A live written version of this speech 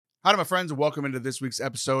Hi, my friends, and welcome into this week's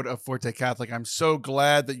episode of Forte Catholic. I'm so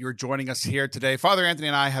glad that you're joining us here today. Father Anthony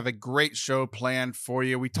and I have a great show planned for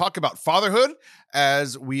you. We talk about fatherhood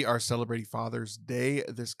as we are celebrating Father's Day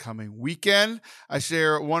this coming weekend. I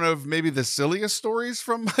share one of maybe the silliest stories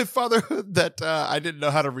from my fatherhood that I didn't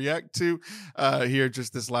know how to react to here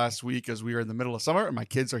just this last week as we are in the middle of summer and my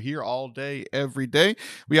kids are here all day, every day.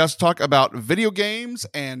 We also talk about video games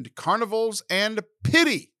and carnivals and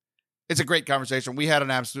pity. It's a great conversation. We had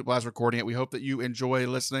an absolute blast recording it. We hope that you enjoy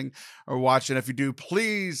listening or watching. If you do,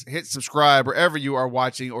 please hit subscribe wherever you are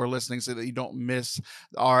watching or listening so that you don't miss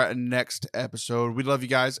our next episode. We love you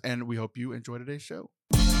guys, and we hope you enjoy today's show.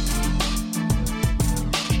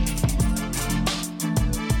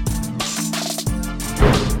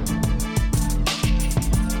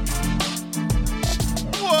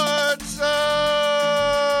 What's up?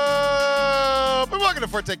 To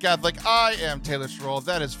Forte Catholic. I am Taylor Schroll.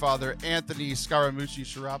 That is Father Anthony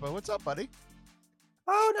Sciarappa. What's up, buddy?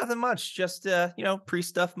 Oh, nothing much. Just priest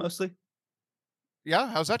stuff mostly. Yeah,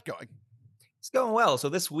 how's that going? It's going well. So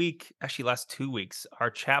this week, actually last 2 weeks, our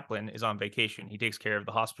chaplain is on vacation. He takes care of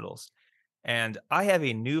the hospitals. And I have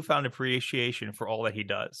a newfound appreciation for all that he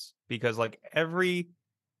does. Because like every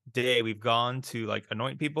day we've gone to like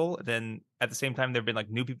anoint people, then at the same time there've been like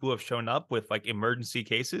new people who have shown up with like emergency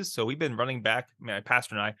cases, so we've been running back, my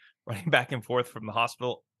pastor and I running back and forth from the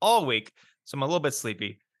hospital all week, so I'm a little bit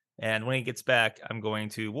sleepy. And when he gets back, I'm going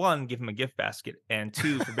to, one, give him a gift basket, and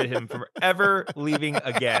two, forbid him from ever leaving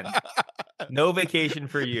again. No vacation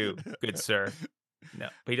for you, good sir. No,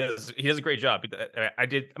 but he does a great job. I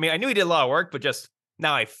knew he did a lot of work, but just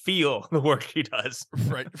now I feel the work he does.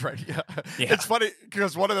 Right. Yeah. It's funny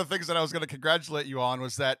because one of the things that I was going to congratulate you on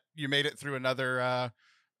was that you made it through another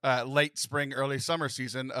late spring, early summer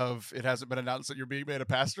season of it hasn't been announced that you're being made a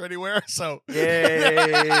pastor anywhere. So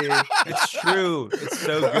yay. It's true. It's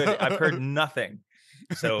so good. I've heard nothing.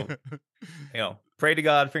 So, pray to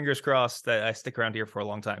God, fingers crossed that I stick around here for a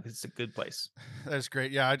long time because it's a good place. That's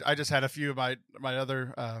great. Yeah, I just had a few of my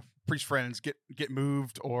other priest friends get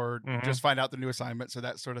moved or just find out the new assignments or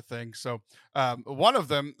that sort of thing. So one of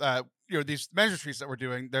them, these men's retreats that we're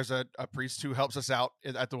doing, there's a priest who helps us out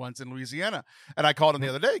at the ones in Louisiana. And I called him the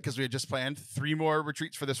other day because we had just planned 3 more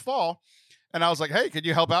retreats for this fall. And I was like, hey, could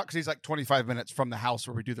you help out? Because he's like 25 minutes from the house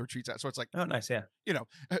where we do the retreats at. So it's like, oh, nice. Yeah.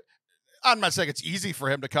 I'm not saying it's easy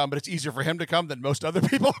for him to come, but it's easier for him to come than most other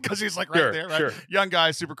people because he's like right there, right? Sure. Young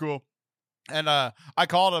guy, super cool. And I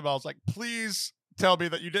called him. I was like, please tell me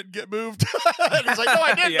that you didn't get moved. And he's like, no,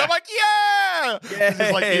 I didn't. Yeah. I'm like, yeah.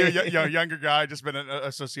 He's like, younger guy, just been an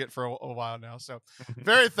associate for a while now. So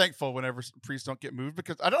very thankful whenever priests don't get moved,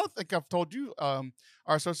 because I don't think I've told you our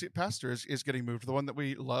associate pastor is getting moved. The one that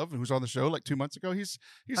we love and who's on the show like 2 months ago. He's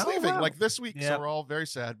leaving like this week. Yeah. So we're all very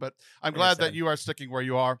sad, but I'm glad that you are sticking where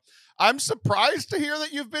you are. I'm surprised to hear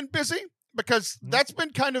that you've been busy, because that's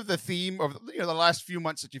been kind of the theme of the last few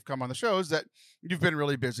months that you've come on the show, is that you've been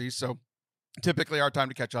really busy. So typically our time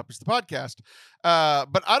to catch up is the podcast.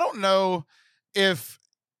 But I don't know if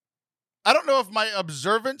my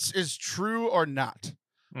observance is true or not.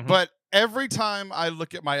 But every time I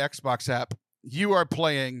look at my Xbox app, you are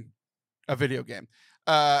playing a video game.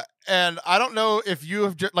 And I don't know if you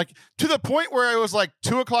have just like to the point where it was like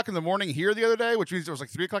 2:00 in the morning here the other day, which means it was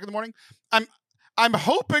like 3:00 in the morning. I'm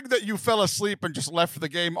hoping that you fell asleep and just left the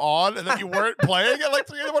game on and that you weren't playing at like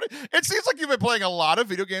 3 in the morning. It seems like you've been playing a lot of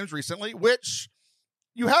video games recently, which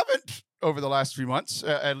you haven't over the last few months.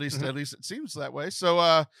 At least it seems that way.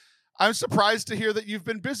 So I'm surprised to hear that you've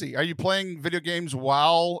been busy. Are you playing video games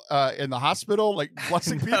while in the hospital, like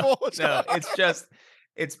blessing people? No,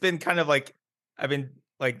 it's been kind of like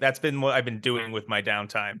that's been what I've been doing with my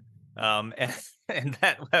downtime. And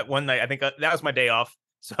that one night, I think that was my day off.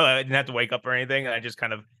 So I didn't have to wake up or anything. I just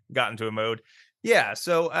kind of got into a mode. Yeah.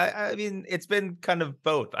 So I mean, it's been kind of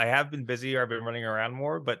both. I have been busy, or I've been running around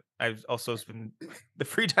more, but I've also spent the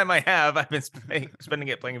free time I have, I've been spending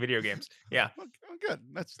it playing video games. Yeah. Oh, good.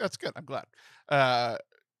 That's good. I'm glad.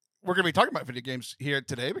 We're going to be talking about video games here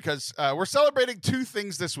today because we're celebrating 2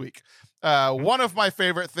 things this week. One of my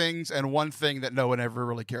favorite things and one thing that no one ever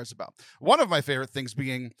really cares about. One of my favorite things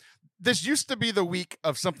being, this used to be the week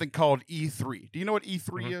of something called E3. Do you know what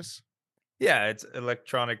E3 is? Yeah, it's 3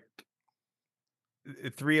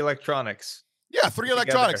 electronics. Yeah, 3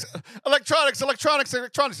 electronics. Electronics.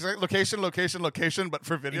 Location, but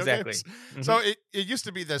for video games. So it used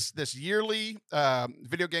to be this yearly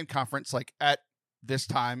video game conference, like at this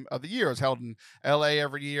time of the year. It was held in LA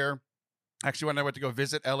every year. Actually, when I went to go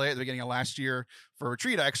visit LA at the beginning of last year for a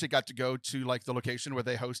retreat, I actually got to go to like the location where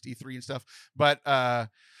they host E3 and stuff. But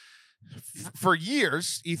for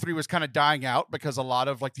years, E3 was kind of dying out because a lot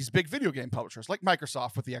of like these big video game publishers, like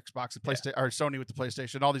Microsoft with the Xbox, and PlayStation, or Sony with the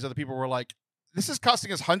PlayStation, all these other people were like, "This is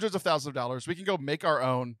costing us hundreds of thousands of dollars. We can go make our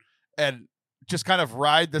own and just kind of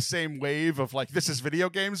ride the same wave of like, this is video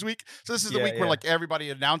games week." So this is the week where like everybody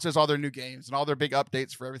announces all their new games and all their big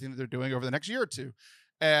updates for everything that they're doing over the next year or two.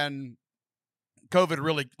 And COVID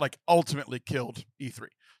really like ultimately killed E3.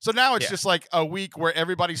 So now it's just like a week where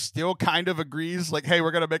everybody still kind of agrees, like, hey,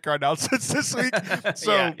 we're going to make our announcements this week.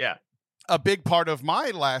 So a big part of my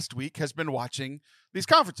last week has been watching these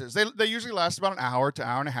conferences. They usually last about an hour to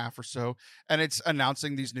hour and a half or so. And it's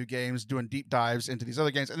announcing these new games, doing deep dives into these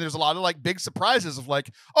other games. And there's a lot of like big surprises of like,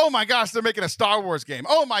 oh my gosh, they're making a Star Wars game.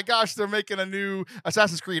 Oh my gosh, they're making a new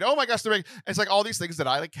Assassin's Creed. Oh my gosh, they're making, it's like all these things that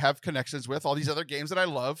I like have connections with, all these other games that I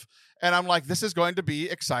love. And I'm like, this is going to be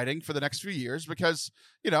exciting for the next few years because,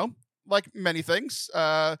 you know, like many things,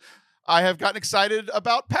 I have gotten excited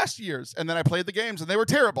about past years, and then I played the games and they were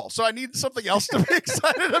terrible. So I need something else to be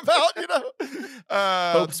excited about, you know?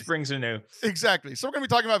 Hope springs anew. Exactly. So we're going to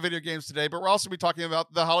be talking about video games today, but we're also be talking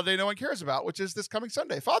about the holiday no one cares about, which is this coming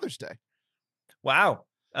Sunday, Father's Day. Wow.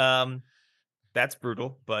 That's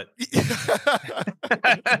brutal, but you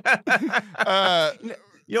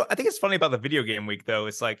know, I think it's funny about the video game week though.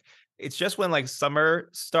 It's like, it's just when like summer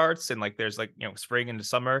starts and like there's like, you know, spring into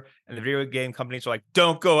summer, and the video game companies are like,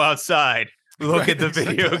 don't go outside. Look at the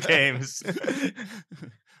video games.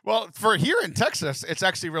 Well, for here in Texas, it's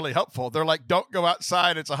actually really helpful. They're like, don't go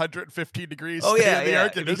outside. It's 115 degrees. Oh, yeah.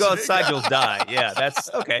 If you go outside, you'll die. Yeah, that's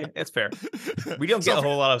okay. That's fair. We don't get a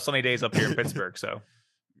whole lot of sunny days up here in Pittsburgh. So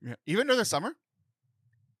even during the summer?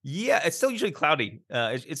 Yeah, it's still usually cloudy.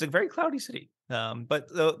 It's a very cloudy city. But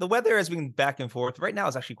the weather has been back and forth. Right now,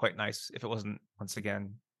 it's actually quite nice if it wasn't, once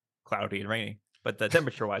again, cloudy and rainy. But the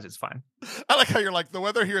temperature-wise, it's fine. I like how you're like, the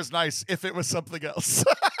weather here is nice if it was something else.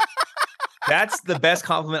 That's the best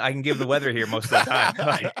compliment I can give the weather here most of the time.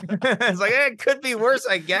 Like, it's like, it could be worse,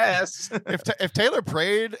 I guess. If Taylor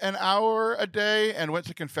prayed an hour a day and went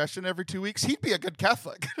to confession every 2 weeks, he'd be a good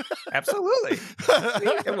Catholic. Absolutely.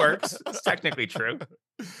 It works. It's technically true.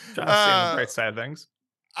 Trying to stay on the right side of things.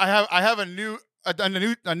 I have a new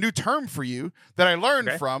term for you that I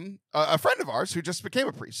learned from a friend of ours who just became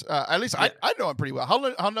a priest. At least I know him pretty well.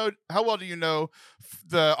 How well do you know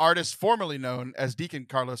the artist formerly known as Deacon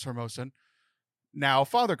Carlos Hermosan, now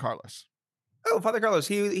Father Carlos? Oh, Father Carlos.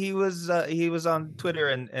 He was on Twitter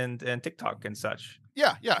and TikTok and such.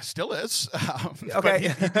 Yeah, still is. Okay.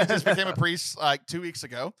 He just became a priest like 2 weeks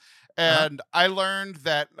ago. And I learned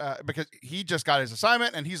that because he just got his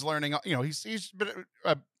assignment and he's learning, you know, he's been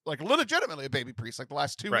like legitimately a baby priest. Like the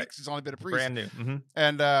last 2 weeks, he's only been a priest. Brand new. Mm-hmm.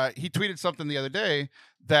 And he tweeted something the other day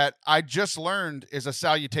that I just learned is a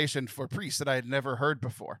salutation for priests that I had never heard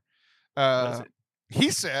before. What is it? He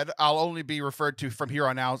said, "I'll only be referred to from here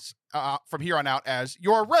on out as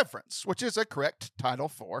Your Reverence," which is a correct title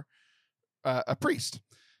for a priest.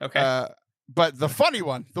 Okay. But the funny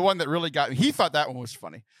one, the one that really got me, he thought that one was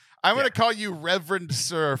funny. I'm going to call you Reverend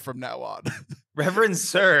Sir from now on. Reverend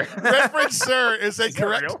Sir. Reverend Sir is a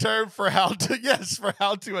correct term for how to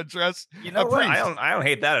address you know a what? priest. I don't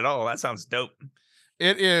hate that at all. That sounds dope.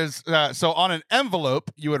 It is. So on an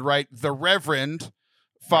envelope, you would write the Reverend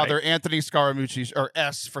Father Anthony Scaramucci, or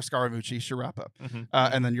S for Scaramucci, Sciarappa,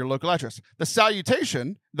 and then your local address. The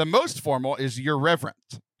salutation, the most formal, is Your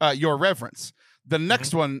Reverence. The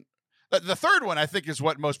next one, the third one, I think, is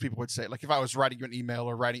what most people would say. Like if I was writing you an email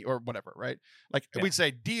or writing or whatever, right? Like we'd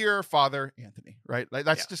say, "Dear Father Anthony," right? Like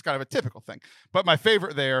that's just kind of a typical thing. But my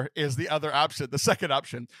favorite there is the other option, the second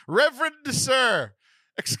option, Reverend Sir.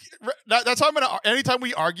 That's how I'm going to, anytime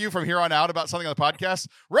we argue from here on out about something on the podcast,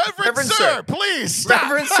 Reverend Sir, please stop.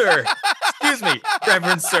 Reverend Sir. Excuse me,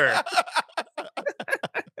 Reverend Sir.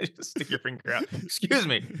 Just stick your finger out. Excuse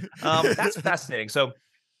me. That's fascinating. So,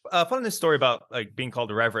 fun this story about like being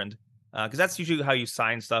called a reverend, because that's usually how you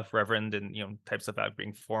sign stuff, reverend, and type stuff out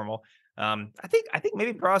being formal. I think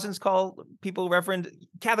maybe Protestants call people reverend.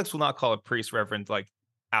 Catholics will not call a priest reverend like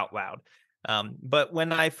out loud. But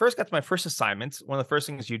when I first got to my first assignment, one of the first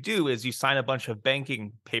things you do is you sign a bunch of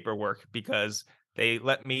banking paperwork because they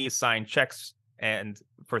let me sign checks and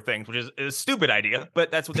for things, which is a stupid idea, but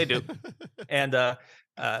that's what they do. And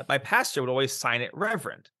my pastor would always sign it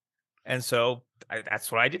Reverend. And so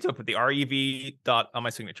that's what I did. So I put the REV dot on my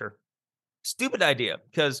signature. Stupid idea,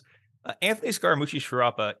 because Anthony Scaramucci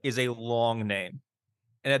Sciarappa is a long name.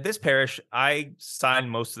 And at this parish, I signed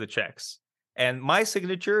most of the checks. And my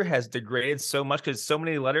signature has degraded so much because so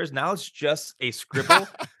many letters. Now it's just a scribble.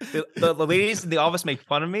 the ladies in the office make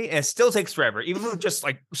fun of me, and it still takes forever, even with just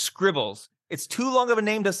like scribbles. It's too long of a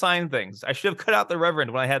name to sign things. I should have cut out the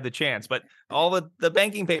Reverend when I had the chance, but all the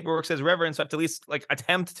banking paperwork says Reverend, so I have to at least like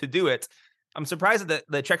attempt to do it. I'm surprised that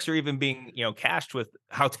the checks are even being, cashed with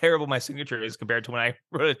how terrible my signature is compared to when I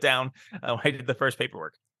wrote it down when I did the first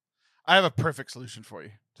paperwork. I have a perfect solution for you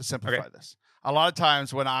to simplify this. A lot of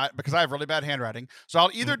times because I have really bad handwriting, so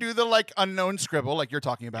I'll either do the like unknown scribble like you're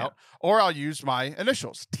talking about, or I'll use my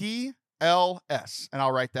initials, TLS, and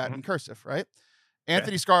I'll write that in cursive, right?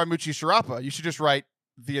 Anthony Scaramucci Sciarappa, you should just write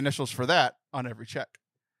the initials for that on every check.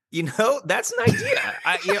 That's an idea.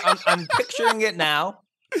 I'm picturing it now.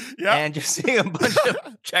 Yeah, and just seeing a bunch of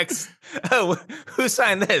checks. Oh, who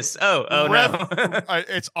signed this? Oh, no.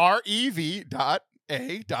 It's REV.A.S.S.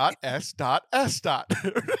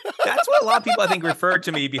 That's what a lot of people I think refer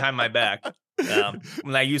to me behind my back.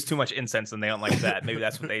 When I use too much incense and they don't like that. Maybe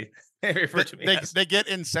that's what they refer to me as. They get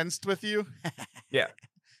incensed with you? Yeah.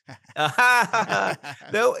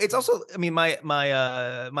 No, it's also, my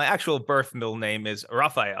actual birth middle name is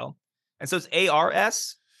Raphael. And so it's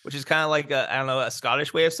ARS, which is kind of like a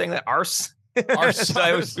Scottish way of saying that. Arse. Arse. So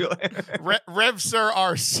I always feel Rev Sir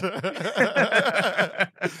Arse.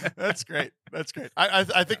 That's great.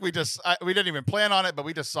 I think we didn't even plan on it, but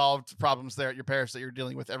we just solved problems there at your parish that you're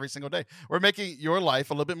dealing with every single day. We're making your life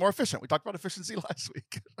a little bit more efficient. We talked about efficiency last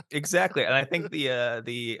week. Exactly. And I think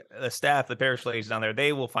the staff, the parish ladies down there,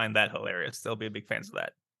 they will find that hilarious. They'll be big fans of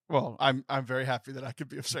that. Well, I'm very happy that I could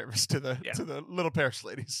be of service to the little parish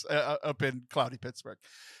ladies up in cloudy Pittsburgh.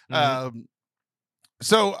 Mm-hmm.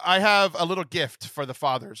 So I have a little gift for the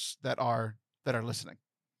fathers that are listening,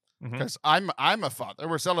 because I'm a father.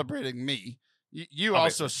 We're celebrating me. You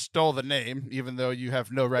also stole the name, even though you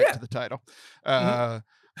have no right to the title. I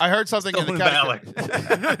heard something in the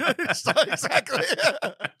catechism. Exactly.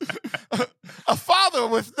 A father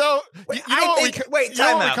with no. Wait, time out. Wait.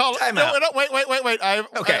 I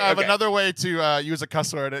have another way to use a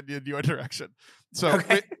cuss word in your direction. So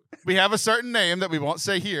we have a certain name that we won't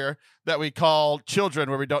say here that we call children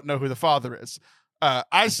where we don't know who the father is.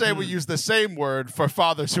 I say we use the same word for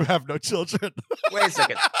fathers who have no children. Wait a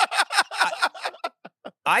second.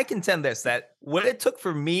 I contend that what it took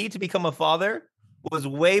for me to become a father was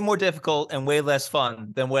way more difficult and way less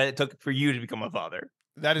fun than what it took for you to become a father.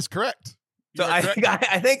 That is correct. So I think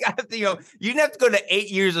I have to, you didn't have to go to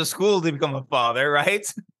 8 years of school to become a father, right?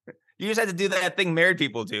 You just had to do that thing married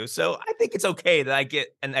people do. So I think it's okay that I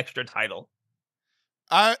get an extra title.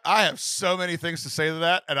 I have so many things to say to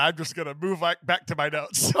that, and I'm just going to move back to my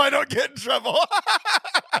notes so I don't get in trouble.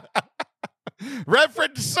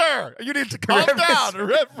 Reverend Sir, you need to calm down,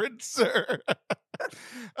 Reverend Sir.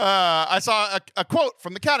 I saw a quote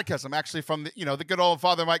from the Catechism, actually from the good old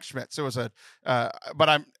Father Mike Schmitz. It was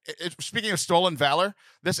speaking of stolen valor.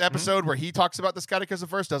 This episode where he talks about this Catechism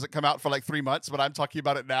verse doesn't come out for like 3 months, but I'm talking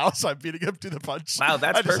about it now, so I'm beating him to the punch. Wow,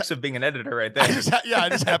 that's perks of being an editor right there. I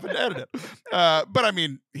just happened to edit it. But I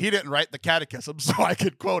mean, he didn't write the Catechism, so I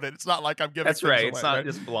could quote it. It's not like I'm giving. That's right. Away, it's not right?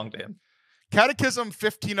 just belong to him. Catechism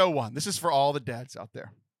 1501. This is for all the dads out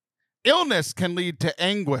there. Illness can lead to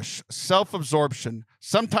anguish, self-absorption,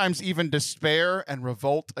 sometimes even despair and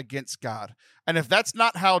revolt against God. And if that's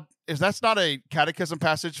not a catechism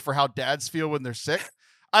passage for how dads feel when they're sick,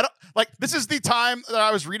 this is the time that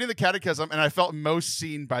I was reading the catechism and I felt most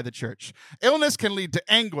seen by the church. Illness can lead to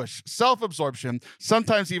anguish, self-absorption,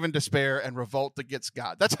 sometimes even despair and revolt against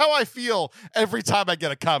God. That's how I feel every time I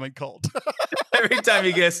get a common cold. Every time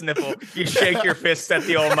you get a sniffle, you shake your fist at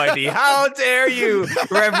the Almighty. How dare you,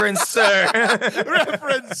 Reverend Sir?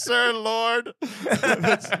 Reverend Sir, Lord.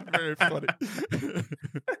 That's very funny.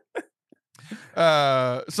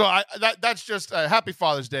 So that's just a happy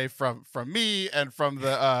Father's Day from me and from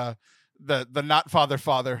the not father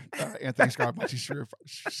Anthony Scaramucci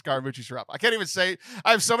Sciarappa. I can't even say.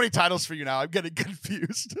 I have so many titles for you now. I'm getting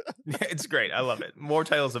confused. It's great. I love it. More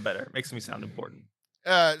titles, the better. Makes me sound important.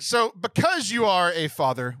 So because you are a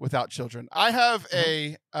father without children, I have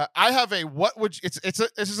this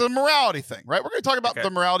is a morality thing, right? We're going to talk about the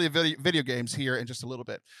morality of video games here in just a little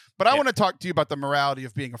bit, but I want to talk to you about the morality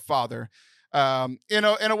of being a father, in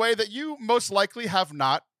a way that you most likely have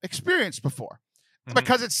not experienced before,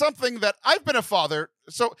 because it's something that I've been a father.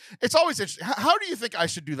 So it's always interesting. How do you think I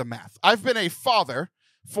should do the math? I've been a father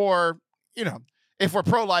for, if we're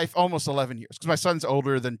pro-life, almost 11 years, because my son's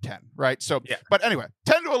older than 10, right? So, but anyway,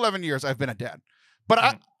 10 to 11 years I've been a dad.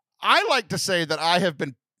 But I like to say that I have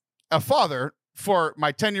been a father for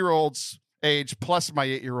my 10-year-olds age, plus my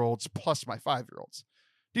 8-year-olds, plus my 5-year-olds.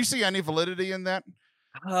 Do you see any validity in that?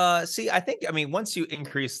 I think, once you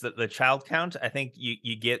increase the child count, I think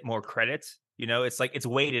you get more credit. It's like it's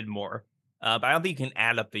weighted more. But I don't think you can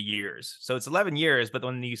add up the years. So it's 11 years, but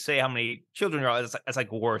when you say how many children are, it's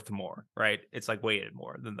like worth more, right? It's like weighted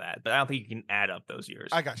more than that. But I don't think you can add up those years.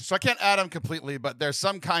 I got you. So I can't add them completely, but there's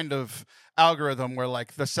some kind of algorithm where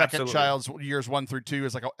like the second child's years 1 through 2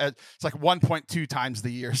 is like it's like 1.2 times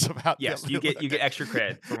the years of how. Yes, you get extra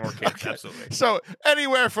credit for more kids. Okay. Absolutely. So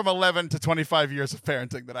anywhere from 11 to 25 years of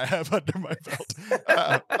parenting that I have under my belt.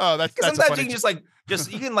 That's sometimes you can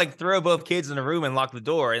you can like throw both kids in a room and lock the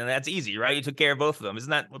door, and that's easy, right? You took care of both of them. Isn't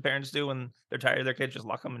that what parents do when they're tired of their kids? Just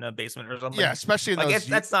lock them in a basement or something. Yeah, especially in those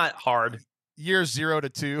that's not hard. Years 0 to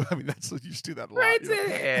 2. I mean, you just do that a lot. Right.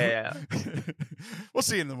 Yeah. We'll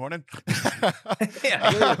see you in the morning.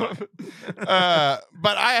 Yeah.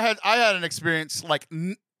 But I had an experience like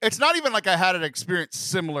it's not even like I had an experience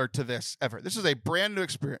similar to this ever. This is a brand new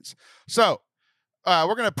experience. So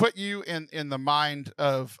we're gonna put you in the mind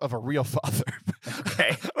of a real father.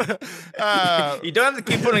 Okay. You don't have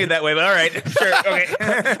to keep putting it that way, but all right, sure. Okay.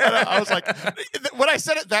 I was like, when I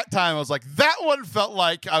said it that time, I was like, that one felt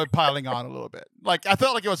like I was piling on a little bit. Like I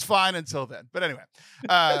felt like it was fine until then. But anyway,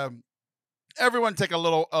 everyone take a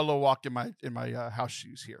little walk in my house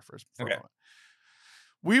shoes here for a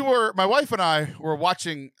moment. My wife and I were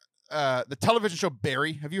watching the television show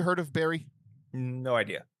Barry. Have you heard of Barry? No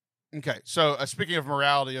idea. Okay, so speaking of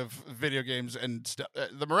morality of video games and stuff,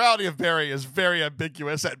 the morality of Barry is very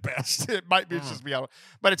ambiguous at best. It might be just me,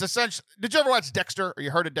 but it's essentially. Did you ever watch Dexter? Or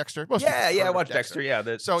you heard of Dexter? I watched Dexter. Yeah,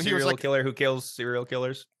 the serial killer who kills serial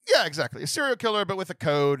killers. Yeah, exactly. A serial killer, but with a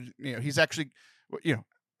code. He's actually,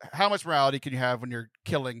 how much morality can you have when you're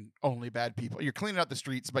killing only bad people? You're cleaning out the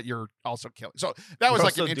streets, but you're also killing. So that was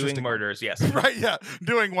like an interesting doing murders. Yes, right. Yeah,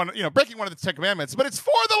 doing one. Breaking one of the 10 Commandments, but it's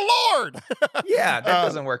for the Lord. Yeah, that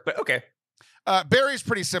doesn't work. But okay. Barry's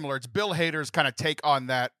pretty similar. It's Bill Hader's kind of take on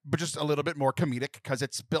that, but just a little bit more comedic because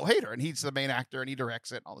it's Bill Hader and he's the main actor and he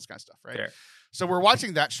directs it and all this kind of stuff, right? Fair. So we're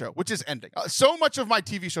watching that show, which is ending. So much of my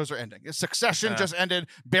TV shows are ending. Succession just ended.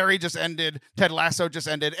 Barry just ended. Ted Lasso just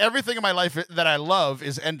ended. Everything in my life that I love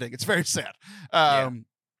is ending. It's very sad.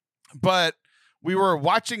 But we were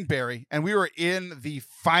watching Barry, and we were in the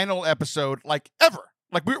final episode, like ever.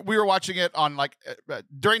 Like we were watching it on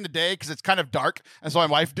during the day because it's kind of dark, and so my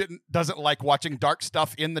wife doesn't like watching dark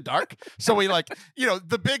stuff in the dark. So we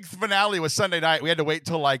the big finale was Sunday night. We had to wait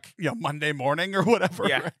till Monday morning or whatever.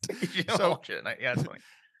 Yeah. Right? So watch it at night. Yeah, it's funny.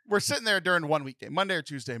 We're sitting there during one weekday, Monday or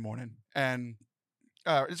Tuesday morning, and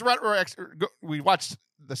it's we watched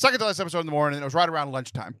the second to last episode in the morning, and it was right around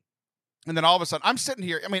lunchtime. And then all of a sudden, I'm sitting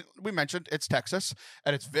here. I mean, we mentioned it's Texas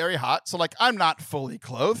and it's very hot. So I'm not fully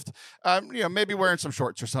clothed, maybe wearing some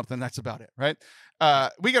shorts or something. That's about it. Right.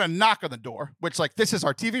 We get a knock on the door, which this is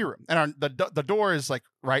our TV room. And the door is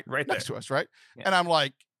right next to us. Right. Yeah. And I'm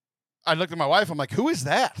like, I looked at my wife. I'm like, who is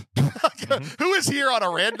that? Who is here on a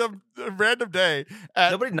random day?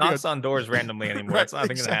 Nobody knocks on doors randomly anymore. Right, it's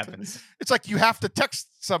not exactly. That happens. It's like you have to text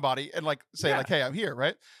somebody and say hey, I'm here.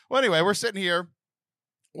 Right. Well, anyway, we're sitting here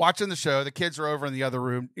watching the show. The kids are over in the other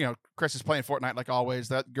room. Chris is playing Fortnite like always.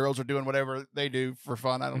 That girls are doing whatever they do for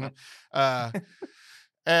fun. I don't know.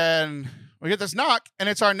 And we get this knock, and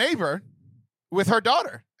it's our neighbor with her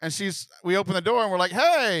daughter. And we open the door, and we're like,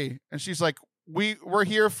 hey. And she's like, we're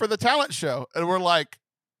here for the talent show. And we're like,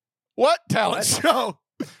 what talent show?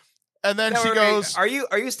 And then she goes, "Are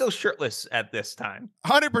you still shirtless at this time?"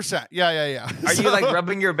 100%. Yeah. Are you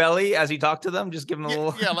rubbing your belly as you talk to them? Just give them a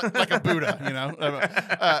little, like a Buddha,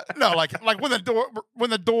 No, like when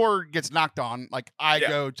the door gets knocked on, I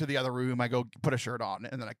go to the other room, I go put a shirt on,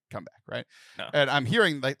 and then I come back, right? No. And I'm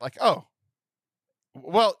hearing oh,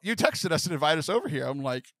 well, you texted us and invited us over here. I'm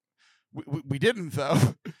like, we didn't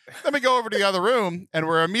though. Then we go over to the other room, and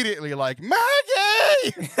we're immediately like,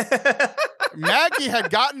 Maggie. Maggie had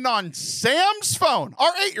gotten on Sam's phone,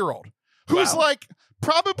 our 8-year-old, who's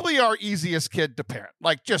probably our easiest kid to parent,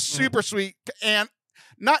 just super sweet, and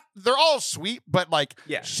they're all sweet, but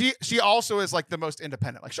she also is the most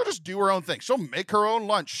independent. She'll just do her own thing. She'll make her own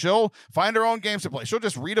lunch. She'll find her own games to play. She'll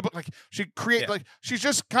just read a book. She's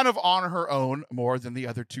just kind of on her own more than the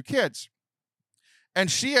other two kids.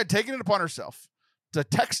 And she had taken it upon herself to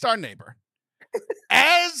text our neighbor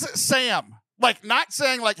as Sam. Not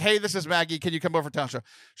saying hey, this is Maggie. Can you come over to talent show?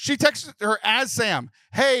 She texted her as Sam.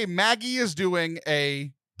 Hey, Maggie is doing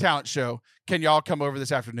a talent show. Can y'all come over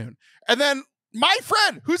this afternoon? And then my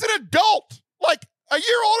friend, who's an adult, a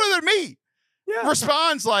year older than me,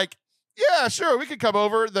 responds yeah, sure, we can come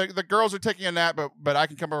over. The girls are taking a nap, but I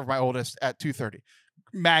can come over with my oldest at 2:30.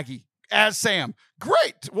 Maggie as Sam.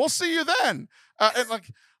 Great. We'll see you then.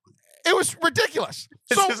 It was ridiculous.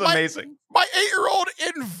 This is amazing. My 8-year-old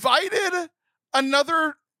invited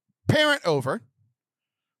another parent over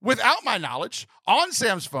without my knowledge, on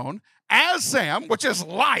Sam's phone, as Sam, which is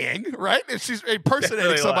lying, right? And she's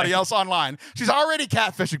impersonating somebody else online. She's already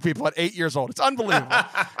catfishing people at 8 years old. It's unbelievable.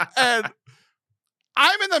 And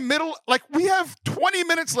I'm in the middle, like, we have 20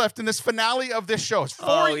 minutes left in this finale of this show. It's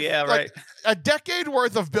a decade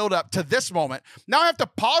worth of build-up to this moment. Now I have to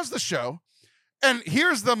pause the show, and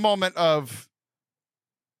here's the moment of,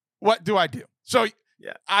 what do I do? So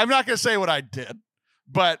I'm not going to say what I did,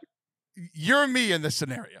 but you're me in this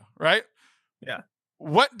scenario, right? Yeah.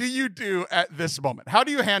 What do you do at this moment? How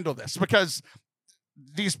do you handle this? Because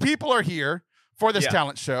these people are here for this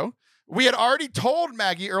talent show. We had already told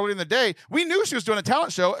Maggie earlier in the day, we knew she was doing a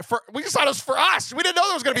talent show. We just thought it was for us. We didn't know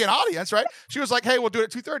there was going to be an audience, right? She was like, hey, we'll do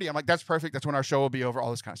it at 2:30. I'm like, that's perfect. That's when our show will be over, all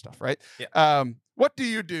this kind of stuff, right? Yeah. What do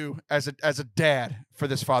you do as a dad for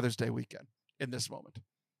this Father's Day weekend in this moment?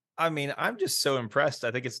 I mean, I'm just so impressed.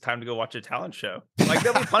 I think it's time to go watch a talent show. Like,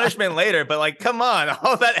 there'll be punishment later, but like, come on,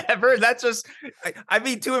 all that effort. That's just, I'd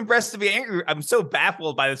be too impressed to be angry. I'm so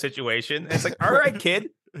baffled by the situation. It's like, all right, kid,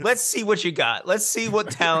 let's see what you got. Let's see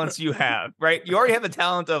what talents you have, right? You already have the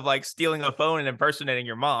talent of like stealing a phone and impersonating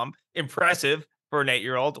your mom. Impressive for an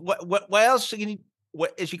 8-year-old. What else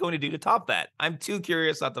what is she going to do to top that? I'm too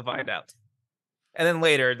curious not to find out. And then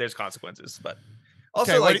later there's consequences, but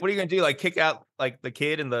also, what are you going to do? Like, kick out like the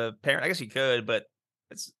kid and the parent? I guess you could, but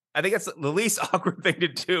I think that's the least awkward thing to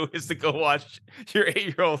do is to go watch your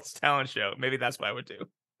 8-year-old's talent show. Maybe that's what I would do.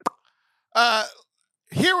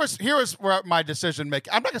 Here was where my decision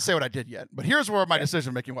making. I'm not gonna say what I did yet, but here's where my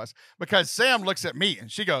decision making was, because Sam looks at me and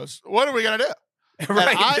she goes, "What are we gonna do?"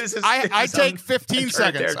 Right. I take 15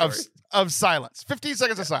 seconds of silence. 15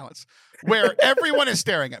 seconds of silence where everyone is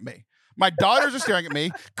staring at me. My daughters are staring at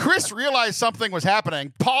me. Chris realized something was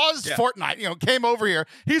happening, paused Fortnite, came over here.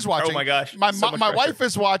 He's watching. Oh my gosh. My wife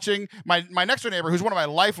is watching. My next door neighbor, who's one of my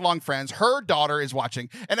lifelong friends, her daughter is watching.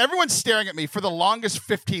 And everyone's staring at me for the longest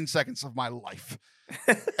 15 seconds of my life.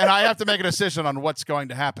 And I have to make a decision on what's going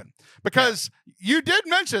to happen. Because you did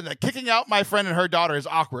mention that kicking out my friend and her daughter is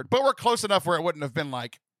awkward, but we're close enough where it wouldn't have been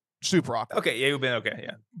like super awkward. Okay, yeah, you've been okay,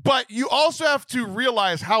 yeah. But you also have to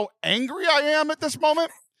realize how angry I am at this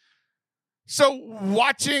moment. So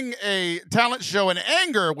watching a talent show in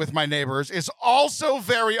anger with my neighbors is also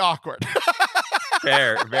very awkward.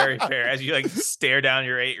 Fair, very fair. As you like stare down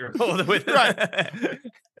your 8-year-old with right.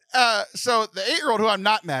 So the 8-year-old, who I'm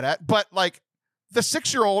not mad at, but like the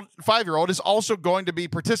 6-year-old, 5-year-old is also going to be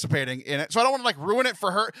participating in it. So I don't want to like ruin it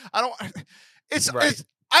for her. I don't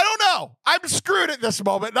know. I'm screwed at this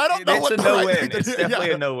moment. And I don't know what the right thing to do. It's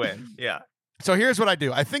definitely a no-win. Yeah. So here's what I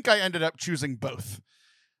do. I think I ended up choosing both.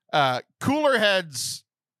 Cooler heads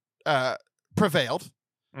prevailed,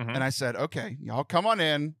 and I said, okay, y'all come on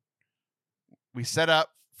in. We set up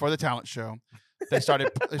for the talent show. They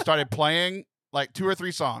started playing like 2 or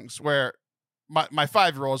 3 songs where my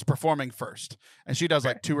 5-year-old is performing first, and she does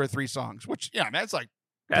like 2 or 3 songs, which that's like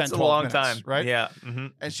that's 10, a long minutes, time, right? Yeah.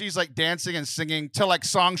 And she's like dancing and singing to like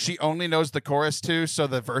songs she only knows the chorus to, so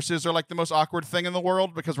the verses are like the most awkward thing in the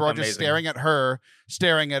world because we're all just staring at her,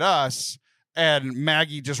 staring at us. And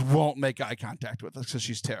Maggie just won't make eye contact with us because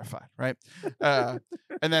she's terrified, right? And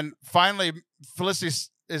then finally, Felicity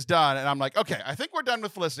is done, and I'm like, okay, I think we're done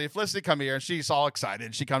with Felicity. Felicity, come here, and she's all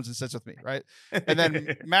excited. She comes and sits with me, right? And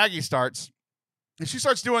then Maggie starts, and she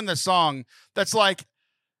starts doing this song that's like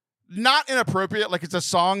not inappropriate. Like it's a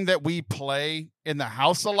song that we play in the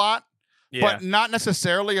house a lot, but not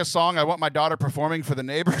necessarily a song I want my daughter performing for the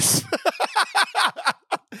neighbors.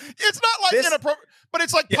 It's not like inappropriate, but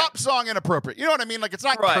it's like pop song inappropriate. You know what I mean? Like it's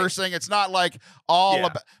not cursing. It's not like all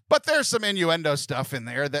about, but there's some innuendo stuff in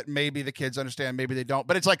there that maybe the kids understand, maybe they don't,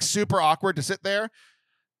 but it's like super awkward to sit there.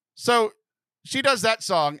 So she does that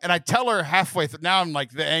song, and I tell her halfway through, now I'm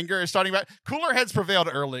like, the anger is starting back. Cooler heads prevailed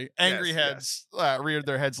early. Angry heads reared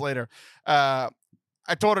their heads later. I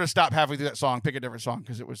told her to stop halfway through that song, pick a different song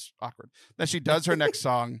because it was awkward. Then she does her next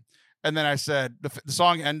song. And then I said, the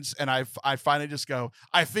song ends, and I finally just go,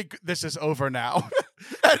 I think this is over now.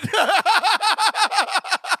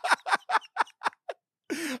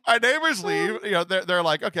 Our neighbors leave. They're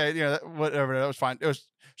like, okay, whatever. That was fine.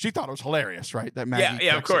 She thought it was hilarious, right? That Maggie,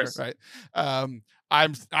 of course, her, right?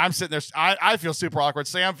 I'm sitting there. I feel super awkward.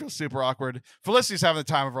 Sam feels super awkward. Felicity's having the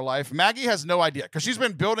time of her life. Maggie has no idea because she's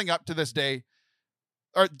been building up to this day.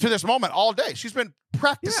 Or to this moment all day. She's been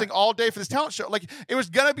practicing all day for this talent show. Like it was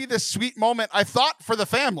going to be this sweet moment, I thought, for the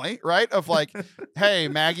family, right? Of like, hey,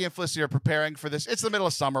 Maggie and Felicity are preparing for this. It's the middle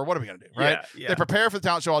of summer. What are we going to do, right? Yeah. They prepare for the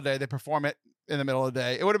talent show all day. They perform it in the middle of the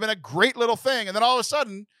day. It would have been a great little thing. And then all of a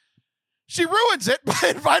sudden, she ruins it by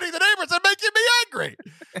inviting the neighbors and making me angry.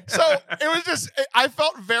 So it was just, I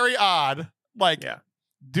felt very odd. Like,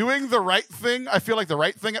 doing the right thing. I feel like the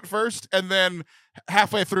right thing at first, and then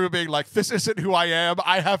halfway through being like, this isn't who I am.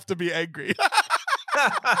 I have to be angry.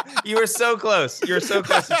 You were so close. You were so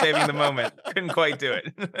close to saving the moment. Couldn't quite do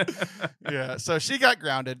it. Yeah. So she got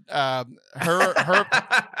grounded. Her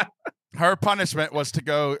punishment was to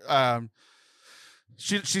go.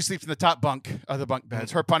 She sleeps in the top bunk of the bunk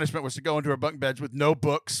beds. Her punishment was to go into her bunk beds with no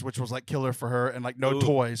books, which was like killer for her, and like no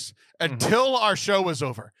toys until our show was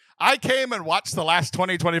over. I came and watched the last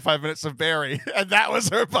 20, 25 minutes of Barry, and that was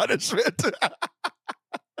her punishment.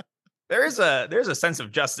 There's a sense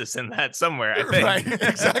of justice in that somewhere, I think. Right,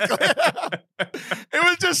 exactly. It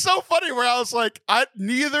was just so funny where I was like,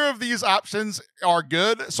 neither of these options are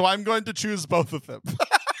good, so I'm going to choose both of them.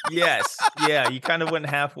 Yes. Yeah. You kind of went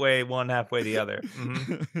halfway one, halfway the other.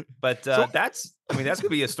 Mm-hmm. But that's going to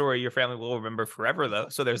be a story your family will remember forever, though.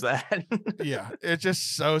 So there's that. Yeah. It's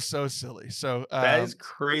just so silly. So that is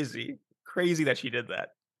crazy. Crazy that she did that.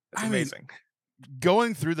 That's amazing.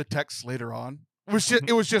 Going through the texts later on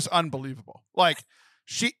it was just unbelievable. Like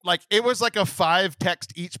it was like a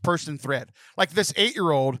 5-text each person thread. Like this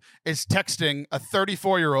 8-year-old is texting a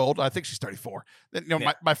 34-year-old. I think she's 34.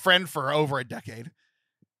 My friend for over a decade.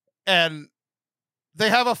 And they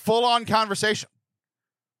have a full-on conversation,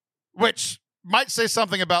 which might say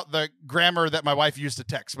something about the grammar that my wife used to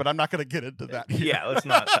text, but I'm not going to get into that here. Yeah, let's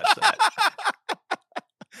not touch that.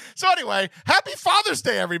 So anyway, happy Father's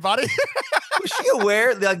Day, everybody. Was she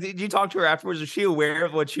aware? Like, did you talk to her afterwards? Was she aware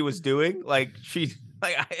of what she was doing? Like,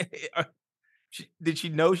 did she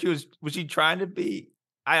know was she trying to be?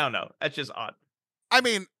 I don't know. That's just odd. I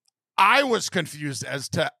mean, I was confused as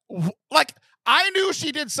to, like, I knew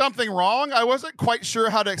she did something wrong. I wasn't quite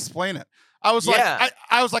sure how to explain it. I was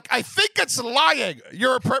like, I think it's lying.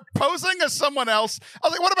 You're posing as someone else. I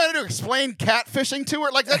was like, what am I going to do? Explain catfishing to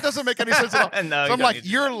her? Like, that doesn't make any sense at all. No, so I'm like,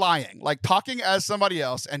 you're lying. Like, talking as somebody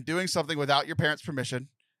else and doing something without your parents' permission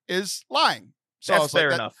is lying. So that's fair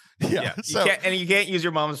enough. Yeah. So, you can't use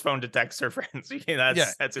your mom's phone to text her friends.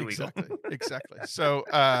 That's illegal. Exactly. So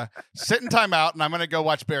sit in timeout, and I'm going to go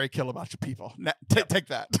watch Barry kill a bunch of people. Take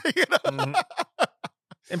that. You know? Mm-hmm.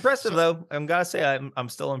 Impressive, though. I'm gotta say, I'm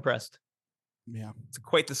still impressed. Yeah, it's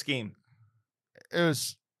quite the scheme. It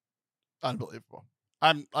was unbelievable.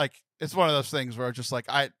 I'm like, it's one of those things where just like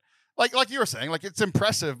like you were saying, like it's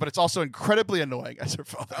impressive, but it's also incredibly annoying as her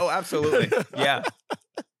father. Oh, absolutely. Yeah.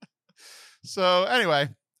 So anyway,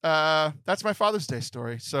 that's my Father's Day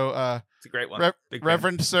story. So it's a great one.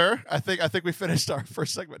 Reverend Sir, I think we finished our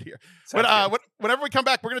first segment here. Whenever we come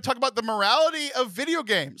back, we're going to talk about the morality of video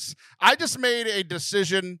games. I just made a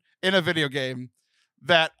decision in a video game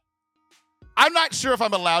that I'm not sure if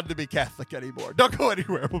I'm allowed to be Catholic anymore. Don't go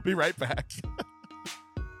anywhere. We'll be right back.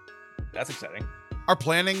 That's exciting. Our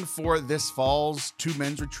planning for this fall's 2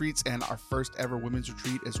 men's retreats and our first ever women's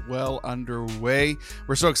retreat is well underway.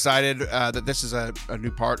 We're so excited that this is a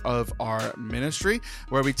new part of our ministry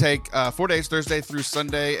where we take 4 days, Thursday through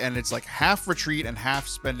Sunday, and it's like half retreat and half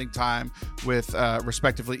spending time with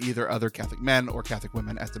respectively either other Catholic men or Catholic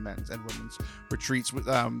women at the men's and women's retreats.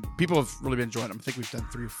 People have really been enjoying them. I think we've done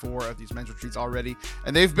 3 or 4 of these men's retreats already,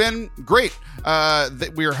 and they've been great.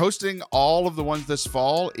 We are hosting all of the ones this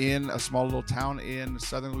fall in a small little town in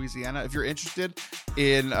southern Louisiana. If you're interested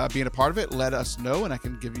in being a part of it, let us know and I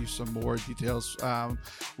can give you some more details.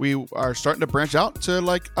 We are starting to branch out to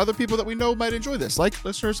like other people that we know might enjoy this, like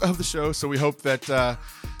listeners of the show. So we hope that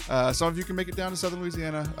some of you can make it down to southern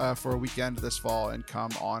Louisiana for a weekend this fall and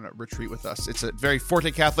come on a retreat with us. It's a very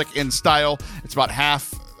Forte Catholic in style. It's about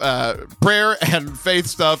half prayer and faith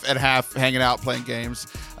stuff and half hanging out, playing games,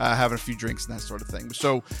 having a few drinks and that sort of thing.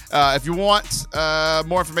 So if you want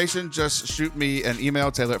more information, just shoot me an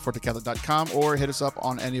email, taylor@fortecatholic.com, or hit us up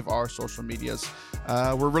on any of our social medias.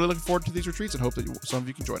 We're really looking forward to these retreats and hope that some of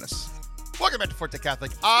you can join us. Welcome back to Forte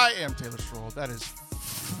Catholic. I am Taylor Stroll. That is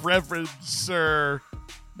Reverend Sir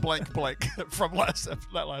blank from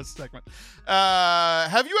that last segment.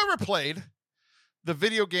 Have you ever played the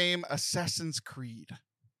video game Assassin's Creed?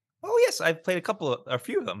 Oh yes, I've played a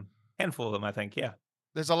few of them, handful of them, I think. Yeah,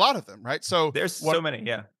 there's a lot of them, right? So there's so many.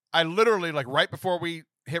 Yeah, I literally like right before we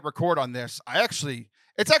hit record on this,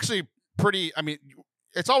 it's actually pretty. I mean,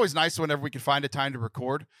 it's always nice whenever we can find a time to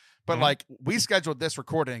record, but like we scheduled this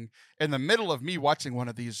recording in the middle of me watching one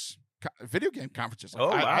of these video game conferences.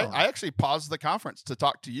 Like, I actually paused the conference to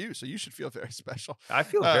talk to you, so you should feel very special. I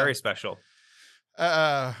feel very special.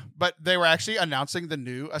 But they were actually announcing the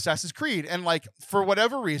new Assassin's Creed, and like for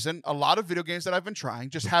whatever reason, a lot of video games that I've been trying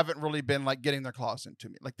just haven't really been like getting their claws into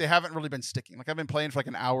me. Like they haven't really been sticking. Like I've been playing for like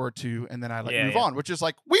an hour or two, and then I like move on, which is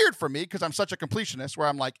like weird for me because I'm such a completionist. Where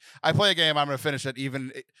I'm like, I play a game, I'm going to finish it,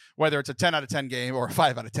 even whether it's a 10 out of 10 game or a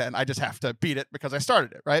 5 out of 10. I just have to beat it because I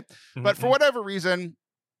started it, right? Mm-hmm. But for whatever reason,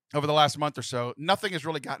 over the last month or so, nothing has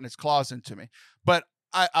really gotten its claws into me. But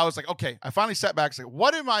I was like, okay, I finally sat back and said,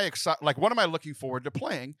 what am I excited? Like, what am I looking forward to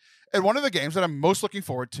playing? And one of the games that I'm most looking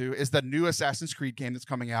forward to is the new Assassin's Creed game that's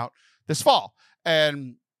coming out this fall.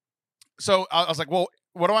 And so I was like, well,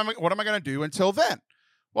 what am I going to do until then?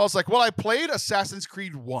 Well, it's like, well, I played Assassin's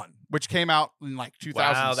Creed 1, which came out in like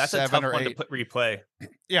 2007 wow, that's a tough or one 8. to replay.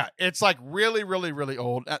 Yeah, it's like really, really, really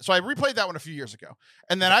old. So I replayed that one a few years ago.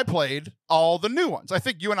 And then I played all the new ones. I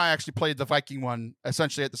think you and I actually played the Viking one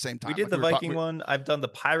essentially at the same time. We did the Viking one. I've done the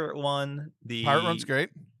pirate one. The pirate one's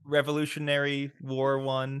great. Revolutionary War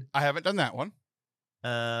one. I haven't done that one.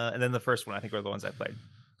 And then the first one, I think, were the ones I played.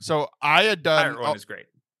 So I had done... Pirate one is great.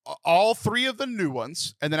 All 3 of the new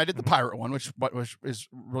ones, and then I did the pirate one, which is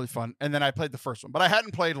really fun, and then I played the first one. But I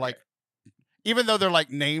hadn't played like, even though they're like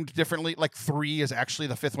named differently, like 3 is actually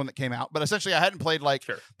the 5th one that came out. But essentially, I hadn't played like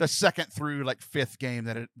the 2nd through like 5th game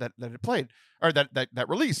that it played or that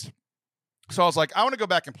released. So I was like, I want to go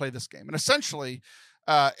back and play this game, and essentially,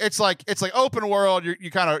 it's like open world. You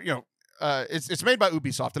kind of it's made by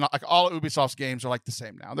Ubisoft, and like all of Ubisoft's games are like the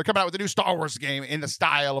same now. They're coming out with a new Star Wars game in the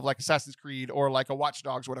style of like Assassin's Creed or like a Watch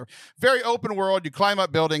Dogs, or whatever. Very open world. You climb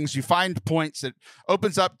up buildings, you find points. It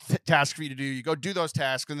opens up tasks for you to do. You go do those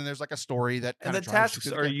tasks, and then there's like a story that. And the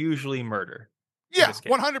tasks are usually murder. Yeah,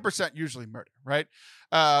 100% usually murder, right?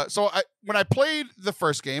 So when I played the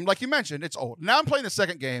first game, like you mentioned, it's old. Now I'm playing the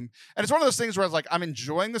second game, and it's one of those things where I was like, I'm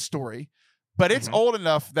enjoying the story, but it's old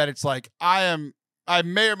enough that it's like I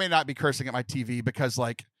may or may not be cursing at my TV because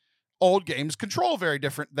like old games control very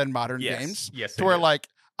different than modern games. Yes. To where like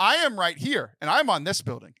I am right here and I'm on this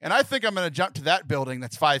building and I think I'm going to jump to that building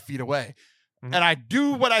that's 5 feet away. Mm-hmm. And I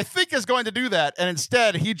do what I think is going to do that. And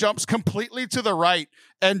instead he jumps completely to the right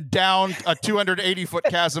and down a 280-foot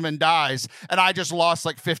chasm and dies. And I just lost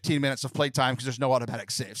like 15 minutes of playtime because there's no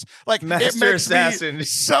automatic saves. Like it makes me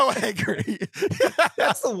so angry.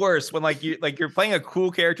 That's the worst when you're playing a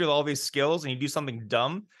cool character with all these skills and you do something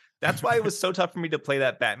dumb. That's why it was so tough for me to play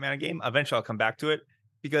that Batman game. Eventually I'll come back to it.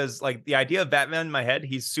 Because like the idea of Batman in my head,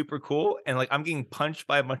 he's super cool. And like I'm getting punched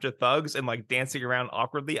by a bunch of thugs and like dancing around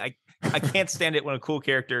awkwardly. I can't stand it when a cool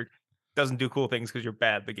character doesn't do cool things because you're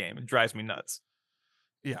bad at the game. It drives me nuts.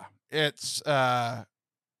 Yeah. It's very,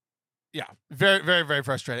 very, very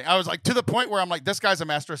frustrating. I was like to the point where I'm like, this guy's a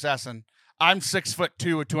master assassin. I'm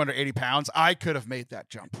 6'2" with 280 pounds. I could have made that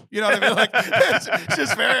jump. You know what I mean? Like it's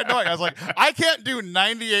just very annoying. I was like, I can't do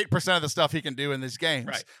 98% of the stuff he can do in these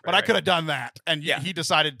games, but I could have done that. And he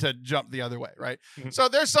decided to jump the other way. Right. Mm-hmm. So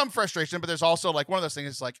there's some frustration, but there's also like one of those things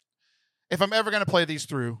is like, if I'm ever going to play these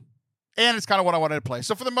through, and it's kind of what I wanted to play.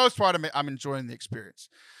 So for the most part, I'm enjoying the experience.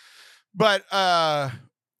 But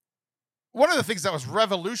one of the things that was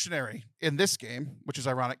revolutionary in this game, which is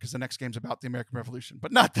ironic because the next game's about the American Revolution,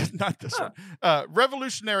 but not this one.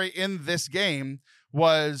 Revolutionary in this game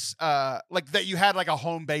was like that you had like a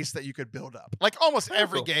home base that you could build up. Like almost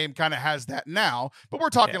every game kind of has that now, but we're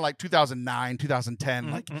talking like 2009,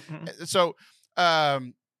 2010. So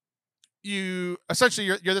you essentially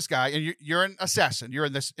you're this guy and you're an assassin. You're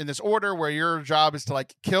in this order where your job is to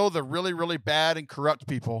like kill the really, really bad and corrupt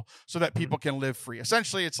people so that people can live free.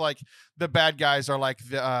 Essentially, it's like the bad guys are like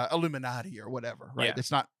the Illuminati or whatever, right?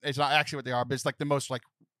 It's not actually what they are, but it's like the most like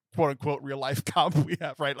quote unquote real life comp we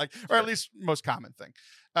have, right? Like, or at least most common thing.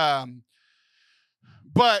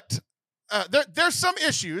 But there's some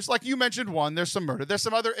issues, like you mentioned one, there's some murder. There's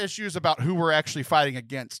some other issues about who we're actually fighting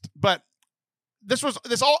against. But this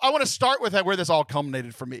all I want to start with where this all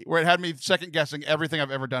culminated for me, where it had me second guessing everything I've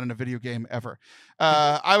ever done in a video game ever.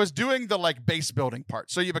 I was doing the like base building part.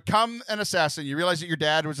 So you become an assassin, you realize that your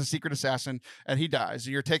dad was a secret assassin and he dies,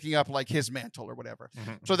 and you're taking up like his mantle or whatever.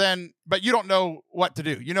 Mm-hmm. So then, but you don't know what to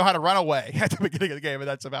do. You know how to run away at the beginning of the game, and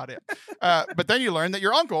that's about it. But then you learn that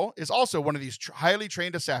your uncle is also one of these highly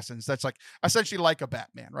trained assassins that's like essentially like a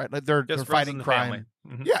Batman, right? Like they're fighting crime.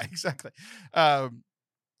 Mm-hmm. Yeah, exactly.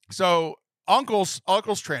 So Uncle's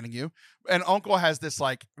training you, and Uncle has this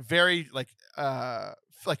like very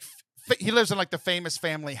he lives in like the famous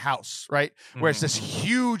family house, right? Where it's this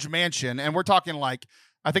huge mansion, and we're talking like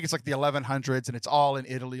I think it's like the 1100s, and it's all in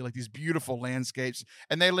Italy, like these beautiful landscapes,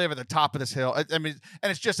 and they live at the top of this hill. I mean,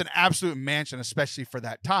 and it's just an absolute mansion, especially for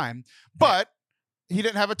that time. But he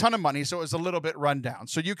didn't have a ton of money, so it was a little bit run down.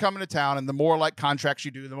 So you come into town, and the more like contracts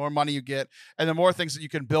you do, the more money you get, and the more things that you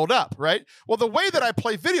can build up, right? Well, the way that I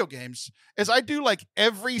play video games is I do like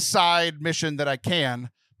every side mission that I can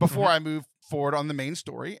before I move forward on the main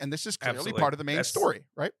story, and this is clearly part of the main story,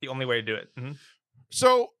 right? The only way to do it.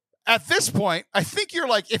 So at this point, I think you're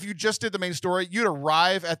like, if you just did the main story, you'd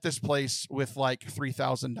arrive at this place with like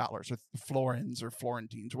 $3,000 with florins or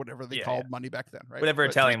florentines, whatever they called money back then, right? Whatever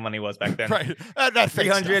Italian money was back then. Right. That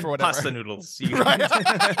 300 pasta noodles. Right.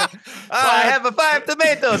 I have 5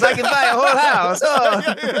 tomatoes. I can buy a whole house.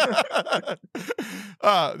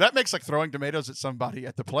 That makes like throwing tomatoes at somebody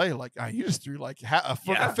at the play. Like you just threw like a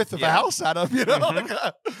fifth of a house at them, you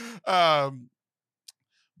know?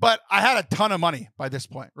 But I had a ton of money by this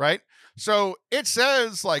point, right? So it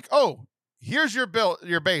says like, oh, here's your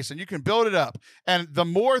base, and you can build it up. And the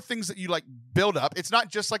more things that you like build up, it's not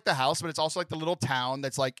just like the house, but it's also like the little town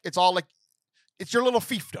that's like, it's all like, it's your little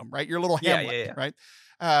fiefdom, right? Your little hamlet, right?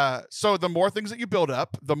 So the more things that you build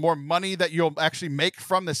up, the more money that you'll actually make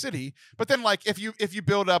from the city. But then like if you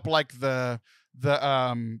build up like the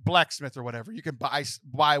blacksmith or whatever, you can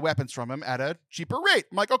buy weapons from him at a cheaper rate.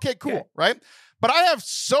 I'm like, okay, cool, right? But I have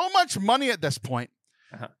so much money at this point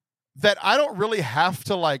that I don't really have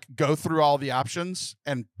to like go through all the options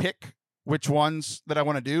and pick which ones that I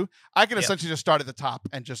want to do. I can essentially just start at the top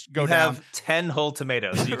and just go down. Have 10 whole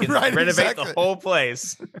tomatoes. You can renovate the whole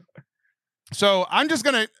place. So I'm just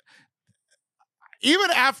going to, even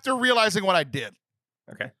after realizing what I did,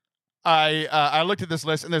 I looked at this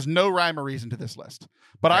list, and there's no rhyme or reason to this list.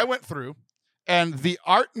 But I went through, and the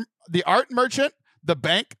art merchant, the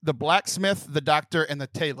bank, the blacksmith, the doctor, and the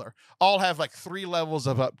tailor all have like 3 levels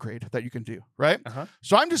of upgrade that you can do, right?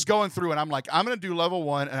 So I'm just going through, and I'm like, I'm going to do level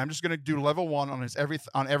 1, and I'm just going to do level 1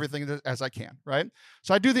 on everything as I can, right?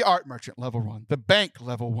 So I do the art merchant level 1, the bank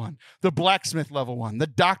level 1, the blacksmith level 1, the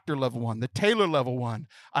doctor level 1, the tailor level 1.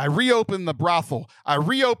 I reopen the brothel, I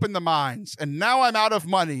reopen the mines, and now I'm out of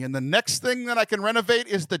money, and the next thing that I can renovate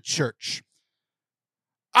is the church.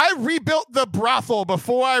 I rebuilt the brothel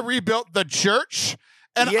before I rebuilt the church.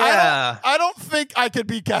 And I don't think I could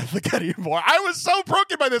be Catholic anymore. I was so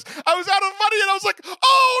broken by this. I was out of money, and I was like,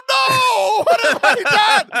 oh no, what have I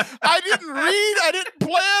done? I didn't read, I didn't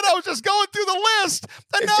plan, I was just going through the list.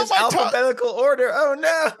 And it's now just alphabetical order. Oh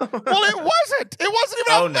no. Well, it wasn't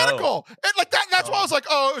even alphabetical. No. And like that's why I was like,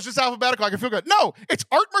 oh, it was just alphabetical. I can feel good. No, it's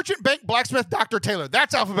art merchant, bank, blacksmith, doctor, tailor.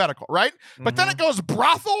 That's alphabetical, right? But then it goes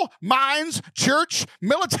brothel, mines, church,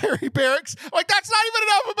 military barracks. Like that's not even an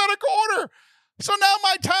alphabetical order. So now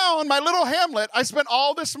my town, my little hamlet, I spent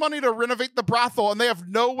all this money to renovate the brothel, and they have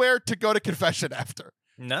nowhere to go to confession after.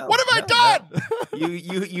 No. What have I done? No.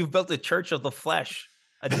 You've built a church of the flesh,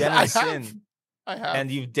 a den of sin. I have. And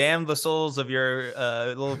you've damned the souls of your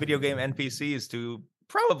little video game NPCs to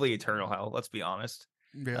probably eternal hell, let's be honest.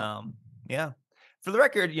 Yeah. For the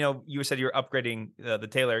record, you said you're upgrading the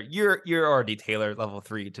tailor. You're already tailor level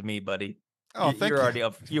 3 to me, buddy. Oh, thank you. You're already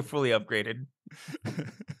you're fully upgraded.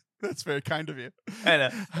 That's very kind of you. I know.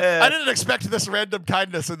 I didn't expect this random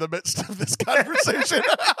kindness in the midst of this conversation.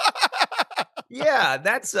 Yeah,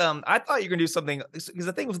 that's I thought you were gonna do something, because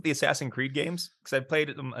the thing with the Assassin's Creed games, because I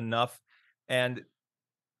played them enough, and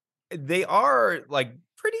they are like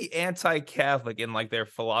pretty anti-Catholic in like their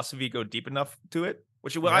philosophy, go deep enough to it,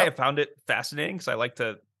 which is why I have found it fascinating, because I like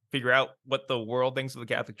to figure out what the world thinks of the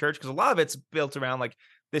Catholic Church, because a lot of it's built around like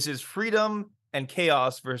this is freedom and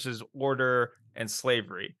chaos versus order and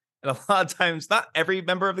slavery. And a lot of times, not every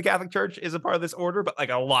member of the Catholic Church is a part of this order, but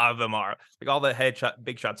like a lot of them are. Like all the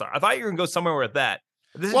big shots are. I thought you were gonna go somewhere with that.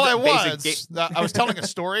 I was telling a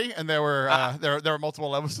story, and there were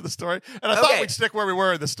multiple levels to the story, and I thought we'd stick where we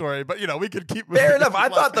were in the story, but we could keep moving. Fair enough. I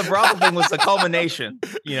thought the brothel thing was the culmination.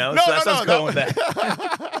 So that's what's going with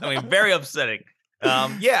that. I mean, very upsetting.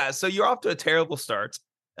 So you're off to a terrible start.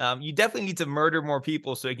 You definitely need to murder more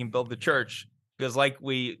people so you can build the church. Because like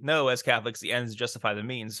we know as Catholics, the ends justify the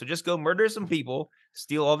means. So just go murder some people,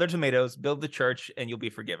 steal all their tomatoes, build the church, and you'll be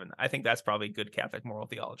forgiven. I think that's probably good Catholic moral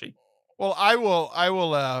theology. Well,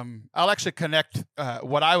 I'll actually connect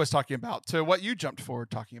what I was talking about to what you jumped forward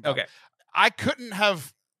talking about. Okay. I couldn't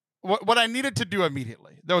have what I needed to do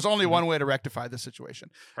immediately. There was only one way to rectify this situation.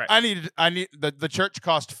 Right. The church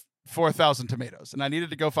cost 4,000 tomatoes, and I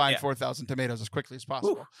needed to go find 4,000 tomatoes as quickly as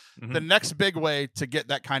possible. The next big way to get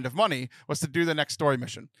that kind of money was to do the next story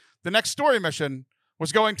mission. The next story mission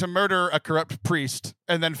was going to murder a corrupt priest,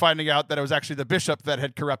 and then finding out that it was actually the bishop that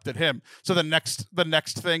had corrupted him. So the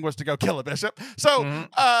next thing was to go kill a bishop. So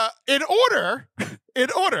in order, and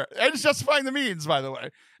it's justifying the means, by the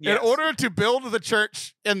way, in order to build the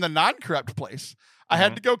church in the non-corrupt place, I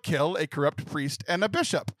had to go kill a corrupt priest and a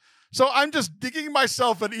bishop. So I'm just digging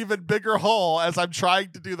myself an even bigger hole as I'm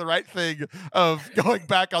trying to do the right thing of going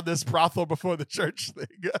back on this brothel before the church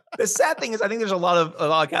thing. The sad thing is, I think there's a lot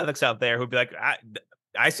of Catholics out there who'd be like,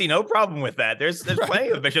 I see no problem with that. There's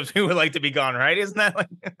plenty of bishops who would like to be gone, right? Isn't that like?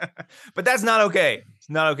 But that's not okay. It's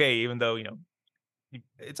not okay, even though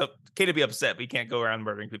it's okay to be upset, but you can't go around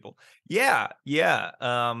murdering people. Yeah.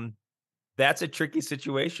 That's a tricky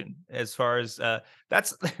situation as far as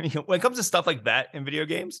that's when it comes to stuff like that in video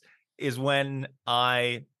games. Is when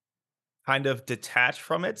I kind of detach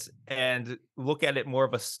from it and look at it more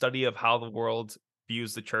of a study of how the world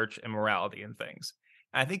views the church and morality and things.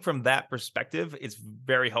 And I think from that perspective, it's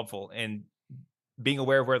very helpful in being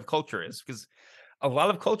aware of where the culture is, because a lot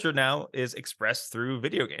of culture now is expressed through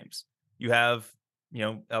video games. You have,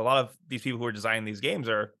 a lot of these people who are designing these games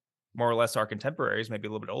are more or less our contemporaries, maybe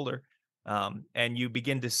a little bit older. And you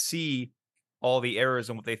begin to see all the errors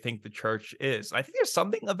in what they think the church is. I think there's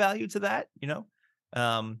something of value to that,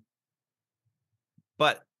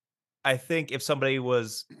 but I think if somebody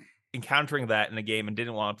was encountering that in a game and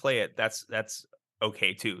didn't want to play it, that's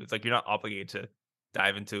okay too. It's like you're not obligated to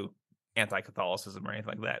dive into anti-Catholicism or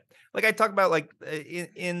anything like that. Like I talk about, like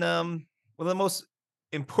in one of the most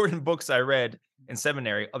important books I read in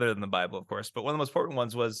seminary, other than the Bible, of course, but one of the most important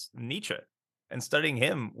ones was Nietzsche, and studying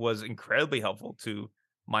him was incredibly helpful to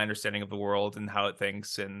my understanding of the world and how it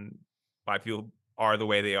thinks and why people are the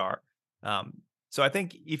way they are. So I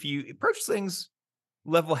think if you approach things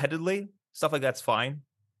level-headedly, stuff like that's fine.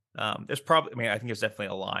 There's probably, I think there's definitely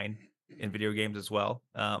a line in video games as well.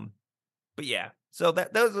 But yeah, so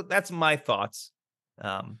that's my thoughts.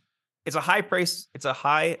 It's a high price. It's a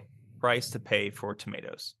high price to pay for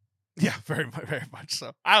tomatoes. Yeah, very much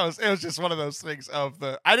so. It was just one of those things of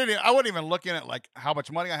I wasn't even looking at like how much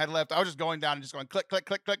money I had left. I was just going down and just going click, click,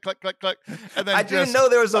 click, click, click, click, click. And then I didn't know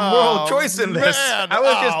there was a moral choice in this. I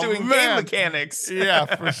was just doing game mechanics. Yeah,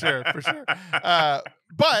 for sure.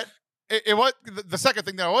 But it was the second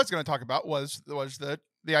thing that I was going to talk about was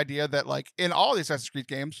the idea that, like, in all these Assassin's Creed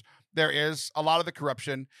games, there is a lot of the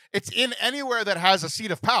corruption. It's in anywhere that has a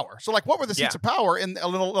seat of power. So, like, what were the seats of power in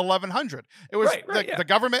 1100? It was the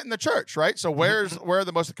government and the church, right? So where are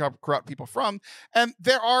the most corrupt people from? And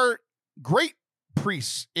there are great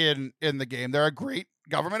priests in the game. There are great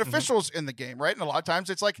government officials in the game, right? And a lot of times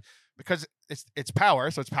it's like, because it's power,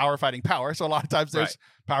 so it's power fighting power. So a lot of times there's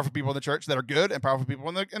powerful people in the church that are good and powerful people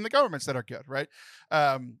in the governments that are good, right?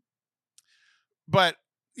 But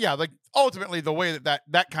yeah, like ultimately the way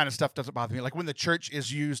that kind of stuff doesn't bother me. Like when the church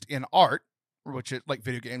is used in art, which is like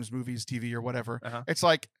video games, movies, TV, or whatever, it's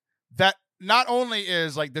like that not only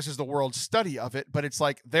is like this is the world's study of it, but it's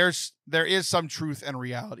like there is some truth and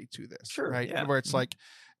reality to this, right? Yeah. Where it's like,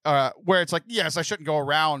 yes, I shouldn't go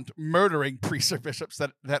around murdering priests or bishops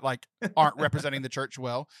that like aren't representing the church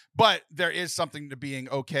well, but there is something to being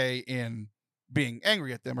okay in being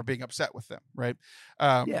angry at them or being upset with them, right?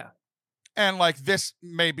 And like this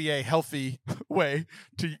may be a healthy way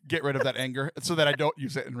to get rid of that anger so that I don't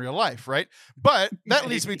use it in real life, right? But that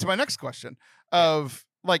leads me to my next question of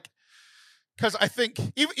like, because I think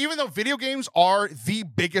even though video games are the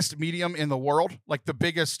biggest medium in the world, like the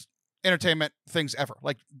biggest entertainment things ever,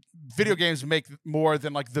 like video games make more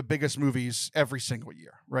than like the biggest movies every single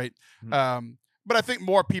year, right? But I think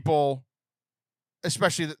more people,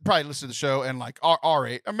 especially probably listen to the show and like our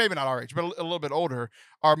age, or maybe not our age, but a little bit older,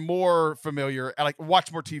 are more familiar and like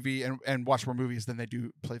watch more TV and watch more movies than they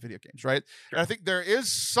do play video games, right? Sure. And I think there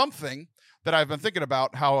is something that I've been thinking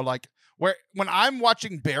about how like when I'm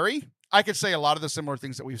watching Barry, I could say a lot of the similar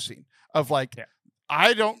things that we've seen of like,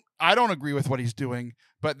 I don't agree with what he's doing,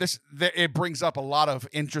 but it brings up a lot of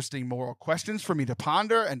interesting moral questions for me to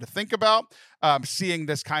ponder and to think about. Seeing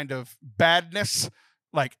this kind of badness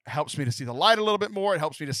like helps me to see the light a little bit more. It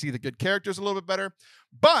helps me to see the good characters a little bit better.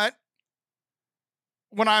 But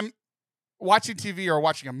when I'm watching TV or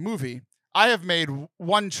watching a movie, I have made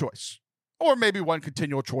one choice, or maybe one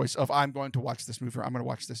continual choice of I'm going to watch this movie or I'm going to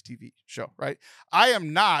watch this TV show, right? I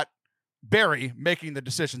am not Barry making the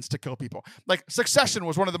decisions to kill people. Like Succession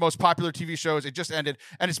was one of the most popular TV shows. It just ended,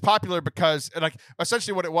 and it's popular because like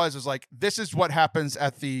essentially what it was is like this is what happens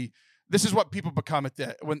this is what people become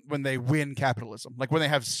when they win capitalism. Like when they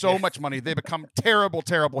have so much money, they become terrible,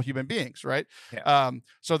 terrible human beings, right? Yeah.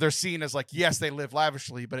 So they're seen as like, yes, they live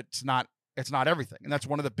lavishly, but it's not everything. And that's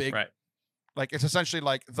one of the big, like it's essentially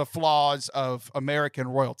like the flaws of American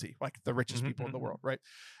royalty, like the richest people in the world, right?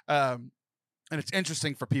 And it's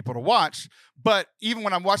interesting for people to watch. But even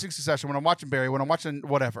when I'm watching Succession, when I'm watching Barry, when I'm watching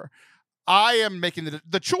whatever, I am making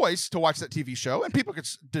the choice to watch that TV show, and people could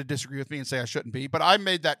disagree with me and say I shouldn't be, but I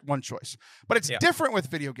made that one choice. But it's different with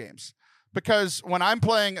video games, because when I'm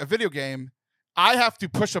playing a video game, I have to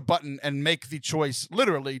push a button and make the choice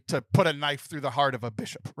literally to put a knife through the heart of a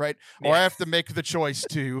bishop, right? Or I have to make the choice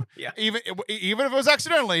to even if it was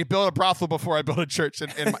accidentally, build a brothel before I build a church.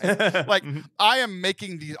 Like I am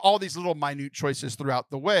making all these little minute choices throughout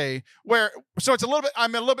the way, so it's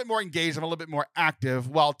I'm a little bit more engaged, I'm a little bit more active,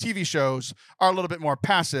 while TV shows are a little bit more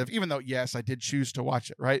passive, even though yes, I did choose to watch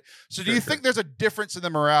it, right? So do you think there's a difference in the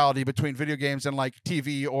morality between video games and like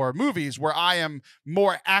TV or movies, where I am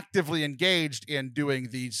more actively engaged in doing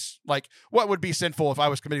these, like what would be sinful if I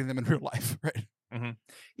was committing them in real life, right?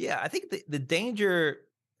 Yeah, I think the danger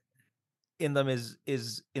in them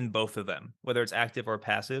is in both of them, whether it's active or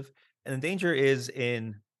passive, and the danger is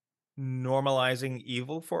in normalizing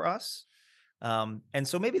evil for us. And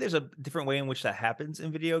so maybe there's a different way in which that happens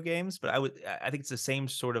in video games, but I think it's the same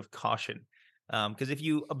sort of caution. Because if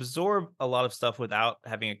you absorb a lot of stuff without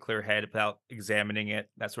having a clear head, without examining it,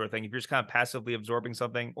 that sort of thing, if you're just kind of passively absorbing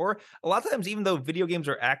something, or a lot of times, even though video games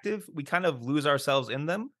are active, we kind of lose ourselves in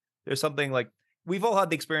them. There's something like, we've all had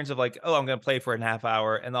the experience of like, oh, I'm going to play for a half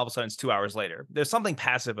hour, and all of a sudden it's 2 hours later. There's something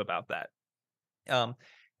passive about that.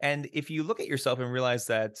 And if you look at yourself and realize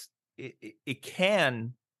that it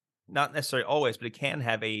can, not necessarily always, but it can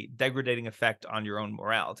have a degrading effect on your own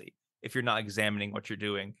morality if you're not examining what you're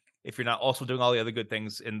doing, if you're not also doing all the other good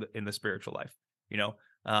things in the spiritual life,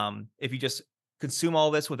 if you just consume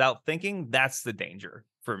all this without thinking, that's the danger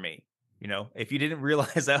for me. If you didn't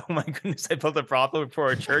realize that, oh my goodness, I built a brothel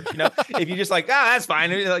for a church, if you just like, that's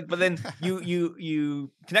fine. But then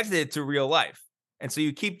you connected it to real life. And so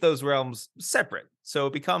you keep those realms separate. So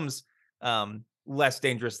it becomes less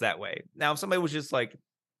dangerous that way. Now, if somebody was just like,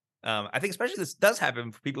 I think especially this does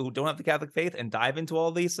happen for people who don't have the Catholic faith and dive into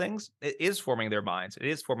all these things. It is forming their minds. It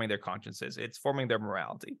is forming their consciences. It's forming their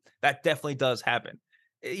morality. That definitely does happen.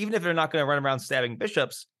 Even if they're not going to run around stabbing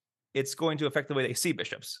bishops, it's going to affect the way they see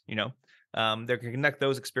bishops. They're going to connect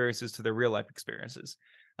those experiences to their real life experiences.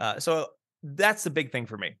 So that's the big thing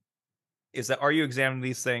for me, is that, are you examining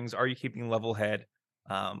these things? Are you keeping a level head?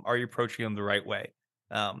 Are you approaching them the right way?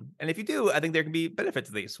 And if you do, I think there can be benefit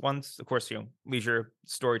to these. One's, of course, leisure,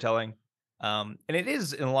 storytelling. And it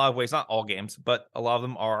is, in a lot of ways, not all games, but a lot of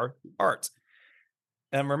them are art.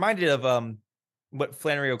 And I'm reminded of what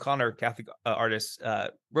Flannery O'Connor, Catholic artist,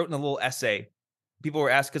 wrote in a little essay. People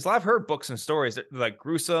were asked, because I've heard books and stories that are like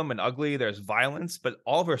gruesome and ugly, there's violence, but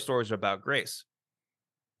all of her stories are about grace.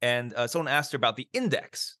 And someone asked her about the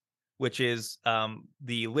Index, which is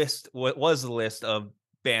the list, what was the list of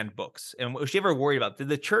banned books, and was she ever worried about, did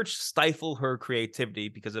the church stifle her creativity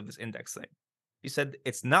because of this Index thing? She said,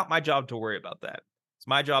 it's not my job to worry about that. It's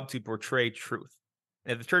my job to portray truth.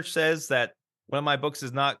 And if the church says that one of my books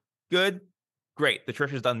is not good, great, the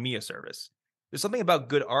church has done me a service. There's something about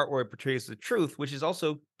good art where it portrays the truth, which is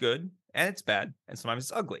also good, and it's bad, and sometimes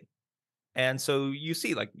it's ugly. And so you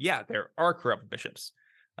see, like, yeah, there are corrupt bishops.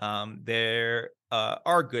 There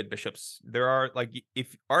are good bishops. There are, like,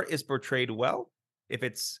 if art is portrayed well, if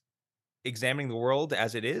it's examining the world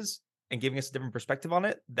as it is and giving us a different perspective on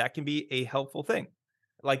it, that can be a helpful thing.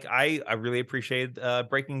 Like, I really appreciated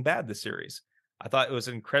Breaking Bad, the series. I thought it was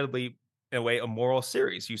incredibly, in a way, a moral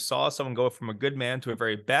series. You saw someone go from a good man to a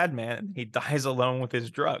very bad man, and he dies alone with his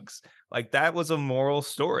drugs. Like, that was a moral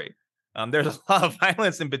story. There's a lot of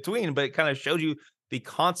violence in between, but it kind of showed you the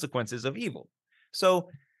consequences of evil. So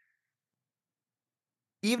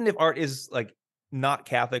even if art is like not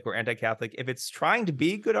Catholic or anti-Catholic, if it's trying to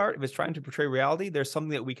be good art, if it's trying to portray reality, there's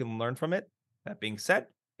something that we can learn from it. That being said,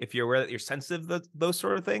 if you're aware that you're sensitive to those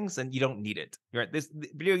sort of things, then you don't need it. Right?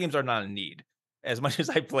 Video games are not a need. As much as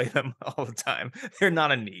I play them all the time, they're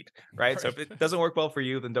not a need. Right? So if it doesn't work well for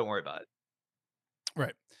you, then don't worry about it.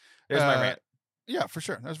 Right. There's my rant. Yeah, for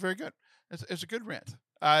sure. That's very good. It's a good rant.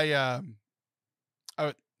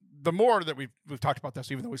 The more that we've talked about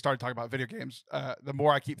this, even though we started talking about video games, the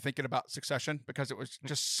more I keep thinking about Succession, because it was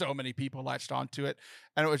just so many people latched onto it,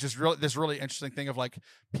 and it was just this really interesting thing of like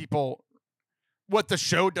people. What the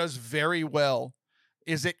show does very well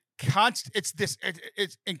is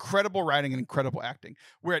it's incredible writing and incredible acting,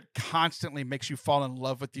 where it constantly makes you fall in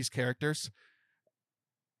love with these characters,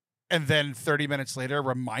 and then 30 minutes later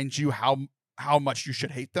reminds you how much you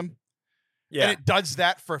should hate them. Yeah. And it does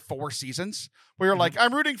that for 4 seasons, where you're like,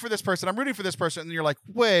 I'm rooting for this person, I'm rooting for this person, and you're like,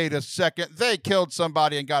 wait a second, they killed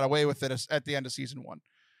somebody and got away with it at the end of season 1.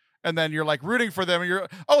 And then you're like rooting for them, and you're,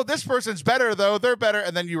 oh, this person's better though, they're better,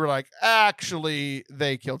 and then you were like, actually,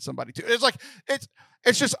 they killed somebody too. It's like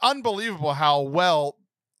it's just unbelievable how well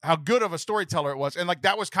how good of a storyteller it was. And like,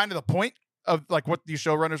 that was kind of the point of like what these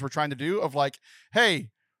showrunners were trying to do of like, hey,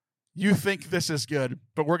 you think this is good,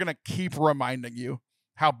 but we're going to keep reminding you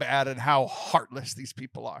how bad and how heartless these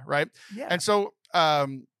people are. Right. Yeah. And so,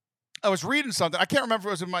 I was reading something. I can't remember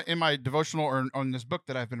if it was in my devotional or on this book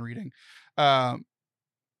that I've been reading.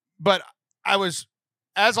 But I was,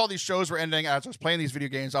 as all these shows were ending, as I was playing these video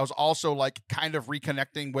games, I was also like kind of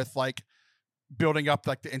reconnecting with like building up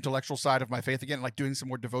like the intellectual side of my faith again, like doing some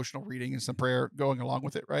more devotional reading and some prayer going along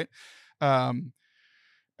with it. Right. And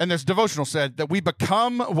this devotional said that we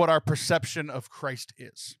become what our perception of Christ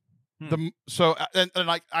is. And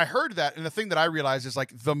like I heard that, and the thing that I realized is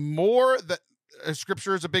like the more that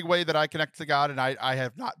scripture is a big way that I connect to God, and I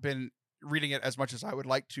have not been reading it as much as I would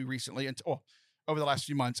like to recently until over the last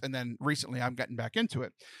few months, and then recently I'm getting back into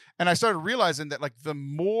it, and I started realizing that like the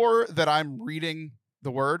more that I'm reading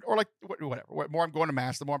the Word, or like whatever, what more I'm going to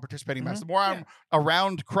Mass, the more I'm participating in Mass, the more I'm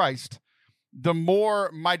around Christ, the more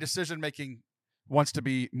my decision making wants to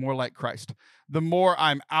be more like Christ. The more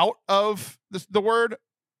I'm out of the Word,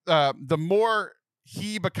 the more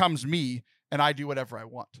He becomes me, and I do whatever I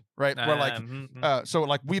want, right? We're like, so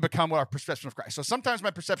like we become what our perception of Christ. So sometimes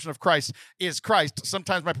my perception of Christ is Christ.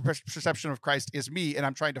 Sometimes my perception of Christ is me, and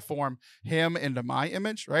I'm trying to form Him into my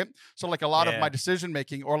image, right? So like a lot of my decision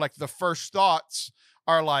making, or like the first thoughts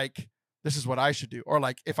are like, this is what I should do. Or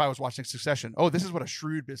like if I was watching Succession, oh, this is what a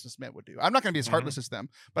shrewd businessman would do. I'm not going to be as heartless as them,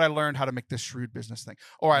 but I learned how to make this shrewd business thing.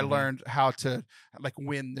 Or I learned how to like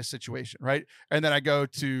win this situation, right? And then I go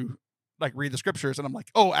to like read the scriptures, and I'm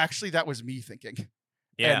like, oh, actually that was me thinking,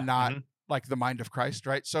 and not like the mind of Christ,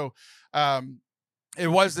 right? So it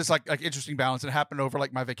was this like interesting balance. And it happened over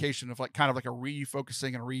like my vacation of like kind of like a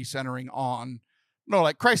refocusing and recentering on, no,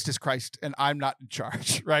 like Christ is Christ, and I'm not in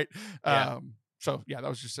charge, right? So yeah, that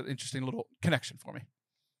was just an interesting little connection for me.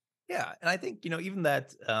 Yeah, and I think even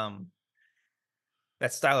that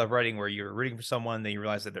that style of writing where you're rooting for someone, then you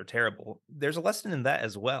realize that they're terrible. There's a lesson in that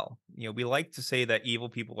as well. We like to say that evil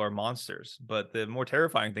people are monsters, but the more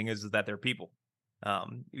terrifying thing is that they're people.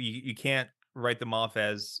 You can't write them off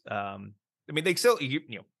as. I mean, they still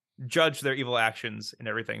judge their evil actions and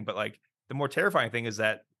everything, but like the more terrifying thing is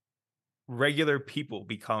that regular people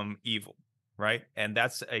become evil. Right. And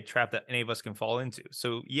that's a trap that any of us can fall into.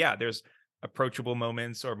 So, yeah, there's approachable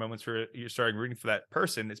moments or moments where you're starting rooting for that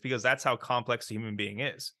person. It's because that's how complex the human being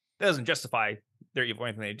is. That doesn't justify their evil or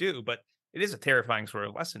anything they do, but it is a terrifying sort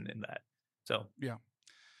of lesson in that. So, yeah.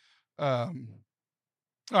 All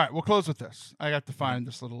right. We'll close with this. I got to find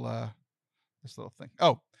this little thing.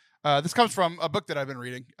 Oh, this comes from a book that I've been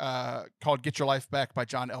reading called Get Your Life Back by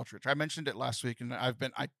John Eldredge. I mentioned it last week, and I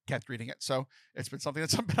kept reading it. So it's been something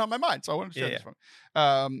that's been on my mind. So I wanted to share this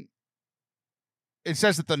one. It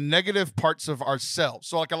says that the negative parts of ourselves.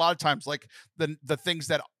 So like a lot of times, like the things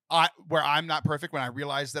that where I'm not perfect, when I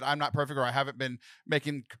realize that I'm not perfect, or I haven't been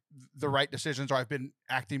making the right decisions, or I've been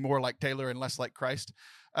acting more like Taylor and less like Christ.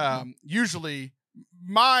 Usually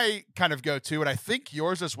my kind of go-to, and I think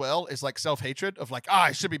yours as well, is like self-hatred of like,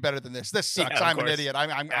 I should be better than this. This sucks. I'm an idiot.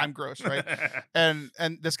 I'm gross, right? and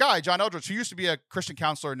this guy, John Eldredge, who used to be a Christian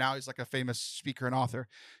counselor, now he's like a famous speaker and author.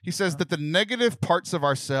 He says that the negative parts of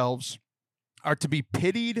ourselves are to be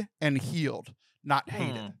pitied and healed, not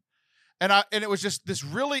hated. And it was just this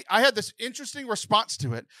really, I had this interesting response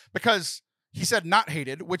to it, because he said not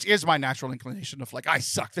hated, which is my natural inclination of like, I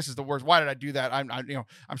suck. This is the worst. Why did I do that?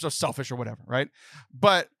 I'm so selfish or whatever. Right.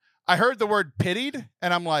 But I heard the word pitied,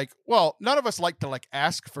 and I'm like, well, none of us like to like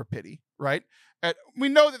ask for pity. Right. And we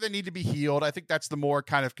know that they need to be healed. I think that's the more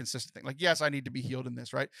kind of consistent thing. Like, yes, I need to be healed in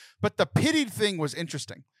this. Right. But the pitied thing was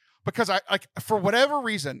interesting, because I like, for whatever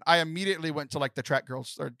reason, I immediately went to like the track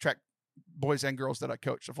girls or track boys and girls that I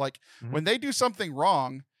coach of like, when they do something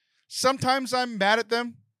wrong, sometimes I'm mad at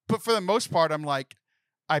them. But for the most part, I'm like,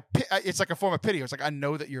 it's like a form of pity. It's like, I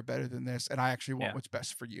know that you're better than this, and I actually want what's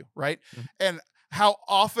best for you, right? And how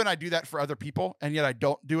often I do that for other people, and yet I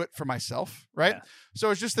don't do it for myself, right? So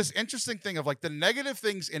it's just this interesting thing of like the negative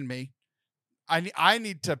things in me, I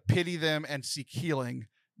need to pity them and seek healing,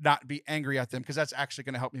 not be angry at them, because that's actually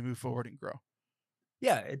going to help me move forward and grow.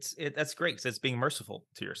 Yeah, that's great, because it's being merciful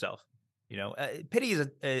to yourself. Pity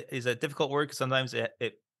is a difficult word, because sometimes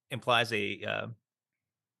it implies a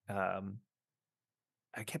I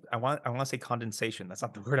want to say condensation. That's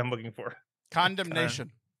not the word I'm looking for.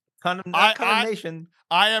 Condemnation. Condemnation.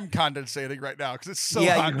 I am condensating right now because it's so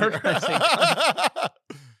hot. You heard me say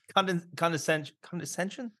condescension.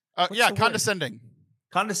 Condescending.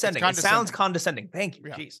 Condescending. It sounds condescending. Thank you.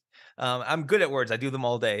 Yeah. Jeez. I'm good at words. I do them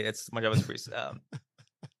all day. It's my job as a priest.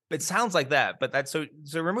 It sounds like that, but that's so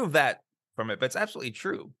remove that from it. But it's absolutely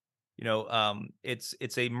true.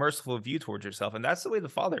 It's a merciful view towards yourself, and that's the way the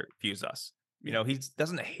Father views us. He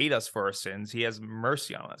doesn't hate us for our sins. He has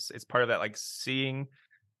mercy on us. It's part of that, like seeing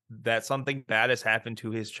that something bad has happened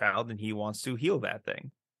to his child and he wants to heal that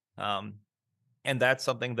thing. And that's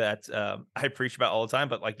something that I preach about all the time.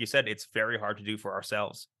 But like you said, it's very hard to do for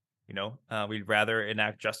ourselves. We'd rather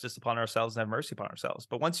enact justice upon ourselves than have mercy upon ourselves.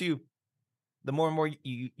 But the more and more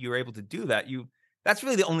you're able to do that, that's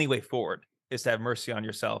really the only way forward, is to have mercy on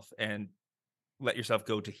yourself and let yourself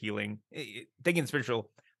go to healing, thinking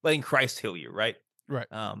spiritual, letting Christ heal you, right? Right.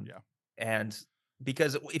 And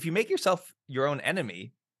because if you make yourself your own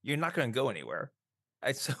enemy, you're not going to go anywhere.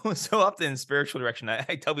 So often in spiritual direction,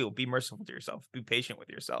 I tell people, be merciful to yourself, be patient with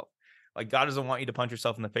yourself. Like, God doesn't want you to punch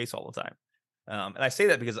yourself in the face all the time. And I say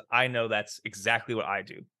that because I know that's exactly what I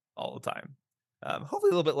do all the time. Hopefully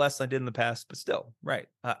a little bit less than I did in the past, but still, right.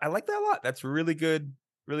 I like that a lot. That's really good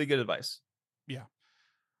advice. Yeah.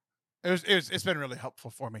 It's been really helpful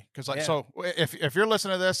for me because so if you're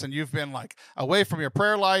listening to this and you've been like away from your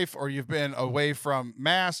prayer life, or you've been away from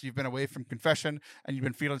mass, you've been away from confession, and you've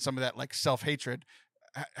been feeling some of that like self-hatred,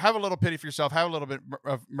 have a little pity for yourself, have a little bit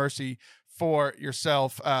of mercy for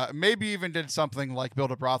yourself. Maybe even did something like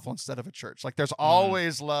build a brothel instead of a church. Like, there's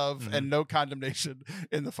always love and no condemnation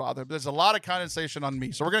in the Father. But there's a lot of condensation on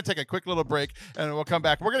me. So we're going to take a quick little break and we'll come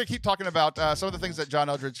back. We're going to keep talking about some of the things that John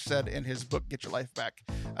Eldredge said in his book, Get Your Life Back,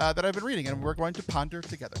 that I've been reading, and we're going to ponder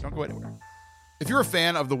together. Don't go anywhere. If you're a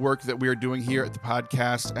fan of the work that we are doing here at the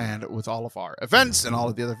podcast and with all of our events and all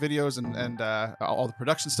of the other videos and all the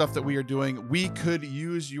production stuff that we are doing, we could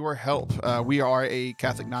use your help. We are a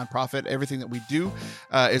Catholic nonprofit. Everything that we do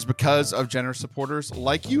is because of generous supporters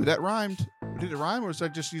like you. That rhymed. Did it rhyme, or did I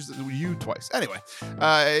just use you twice? Anyway,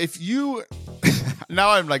 if you...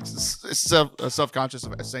 now I'm like self-conscious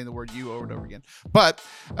of saying the word you over and over again. But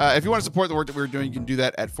if you want to support the work that we're doing, you can do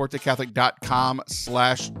that at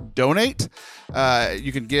fortecatholic.com/donate.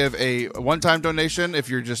 You can give a one-time donation if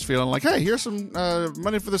you're just feeling like, hey, here's some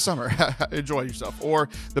money for the summer. Enjoy yourself. Or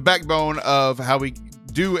the backbone of how we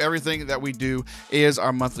do everything that we do is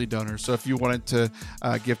our monthly donors. So if you wanted to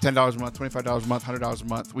give $10 a month, $25 a month, $100 a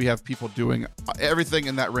month, we have people doing everything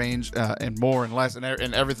in that range and more and less and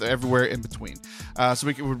everything everywhere in between. So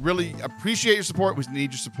we would really appreciate your support. We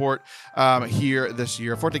need your support here this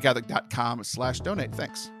year. ForteCatholic.com/donate.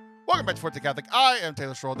 Thanks. Welcome back to Forte Catholic. I am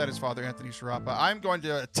Taylor Schroll. That is Father Anthony Sciarappa. I'm going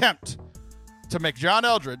to attempt to make John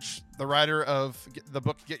Eldredge, the writer of the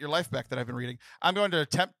book Get Your Life Back that I've been reading, I'm going to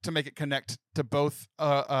attempt to make it connect to both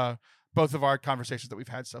of our conversations that we've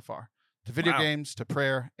had so far, to video games, to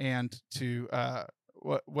prayer, and to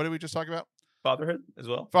what did we just talk about? Fatherhood as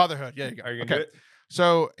well. Fatherhood. Yeah, you go. Are you gonna do it?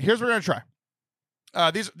 So here's what we're gonna try.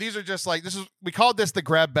 These are just like, we called this the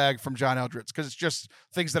grab bag from John Eldredge because it's just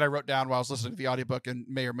things that I wrote down while I was listening to the audiobook and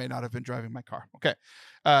may or may not have been driving my car. Okay.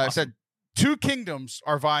 Awesome. It said, 2 kingdoms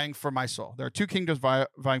are vying for my soul. There are 2 kingdoms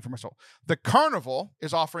vying for my soul. The carnival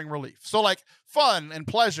is offering relief. So like fun and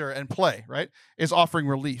pleasure and play, right, is offering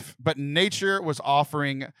relief. But nature was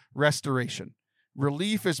offering restoration.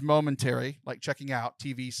 Relief is momentary, like checking out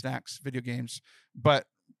TV, snacks, video games, but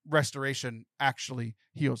restoration actually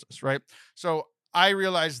heals us, right? So I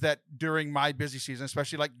realized that during my busy season,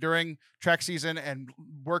 especially like during track season, and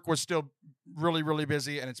work was still really, really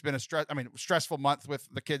busy, and it's been a stressful month with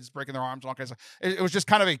the kids breaking their arms and all kinds of stuff. It was just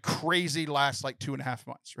kind of a crazy last like 2.5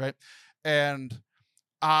 months, right? And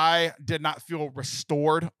I did not feel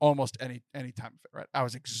restored almost any time of it, right? I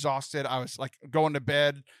was exhausted. I was like going to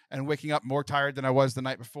bed and waking up more tired than I was the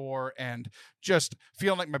night before, and just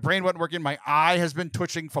feeling like my brain wasn't working. My eye has been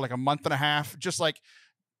twitching for like a month and a half, just like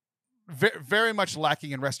very much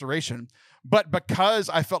lacking in restoration. But because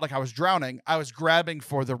I felt like I was drowning, I was grabbing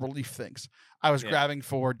for the relief things. I was grabbing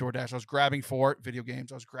for DoorDash. I was grabbing for video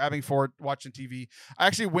games. I was grabbing for watching TV. I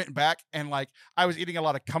actually went back and like I was eating a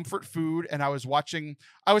lot of comfort food, and I was doing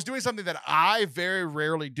something that I very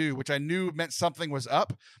rarely do, which I knew meant something was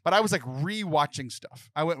up, but I was like rewatching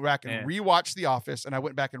stuff. I went back and rewatched The Office, and I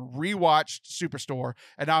went back and rewatched Superstore,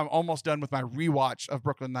 and now I'm almost done with my rewatch of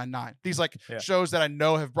Brooklyn Nine-Nine. These like shows that I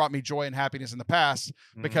know have brought me joy and happiness in the past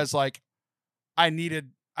because like I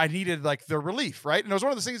needed like the relief, right? And it was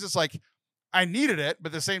one of those things that's like I needed it, but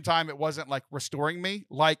at the same time, it wasn't like restoring me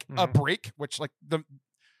like a break, which like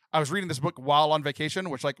I was reading this book while on vacation,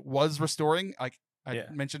 which like was restoring. Like I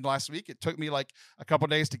mentioned last week, it took me like a couple of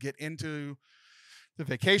days to get into the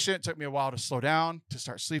vacation. It took me a while to slow down, to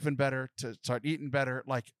start sleeping better, to start eating better,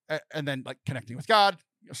 like, and then like connecting with God,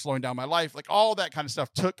 slowing down my life, like all that kind of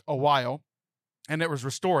stuff took a while, and it was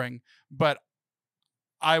restoring. But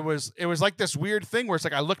it was like this weird thing where it's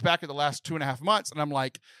like I look back at the last 2.5 months and I'm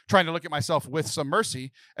like trying to look at myself with some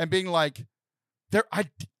mercy and being like, I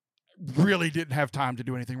really didn't have time to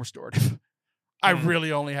do anything restorative. I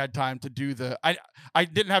really only had time to do I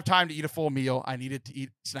didn't have time to eat a full meal. I needed to eat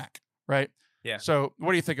a snack, right? Yeah. So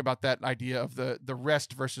what do you think about that idea of the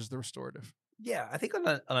rest versus the restorative? Yeah, I think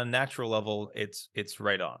on a natural level, it's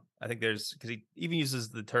right on. I think because he even uses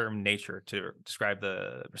the term nature to describe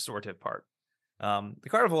the restorative part. The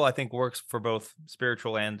carnival, I think, works for both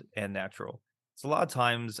spiritual and natural. So a lot of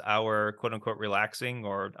times our quote unquote relaxing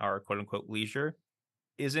or our quote unquote leisure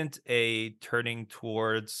isn't a turning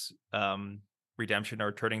towards redemption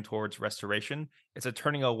or turning towards restoration. It's a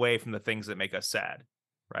turning away from the things that make us sad,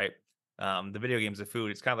 right? The video games, the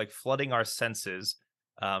food, it's kind of like flooding our senses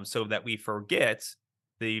so that we forget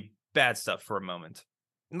the bad stuff for a moment.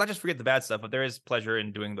 Not just forget the bad stuff, but there is pleasure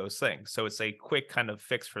in doing those things. So it's a quick kind of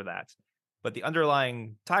fix for that. But the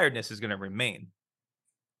underlying tiredness is going to remain.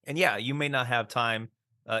 And yeah, you may not have time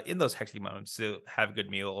in those hectic moments to have a good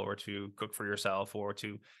meal or to cook for yourself or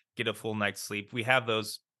to get a full night's sleep. We have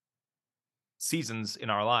those seasons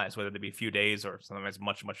in our lives, whether they be a few days or sometimes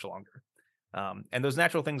much, much longer. And those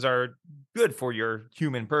natural things are good for your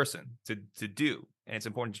human person to do. And it's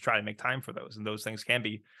important to try to make time for those. And those things can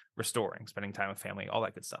be restoring, spending time with family, all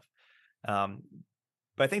that good stuff.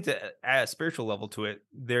 But I think to add a spiritual level to it,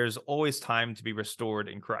 there's always time to be restored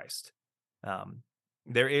in Christ.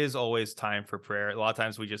 There is always time for prayer. A lot of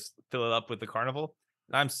times we just fill it up with the carnival.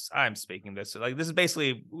 I'm speaking this. Like, this is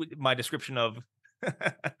basically my description of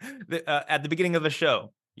at the beginning of the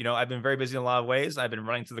show. You know, I've been very busy in a lot of ways. I've been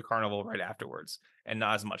running to the carnival right afterwards and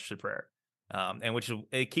not as much to prayer. And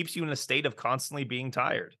it keeps you in a state of constantly being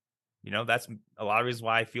tired. You know, that's a lot of reasons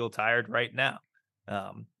why I feel tired right now.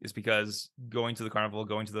 Is because going to the carnival,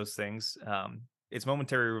 going to those things, it's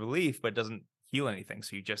momentary relief, but it doesn't heal anything.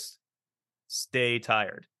 So you just stay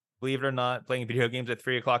tired. Believe it or not, playing video games at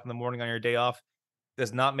 3:00 in the morning on your day off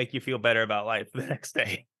does not make you feel better about life the next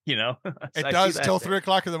day. You know, so it does till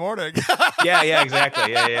 3:00 in the morning. yeah,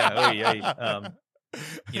 exactly. Yeah. Oh, yeah.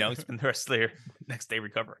 You know, spend the rest of the next day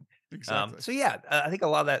recovering. Exactly. So yeah, I think a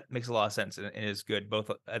lot of that makes a lot of sense and is good. Both,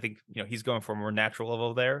 I think, you know, he's going for a more natural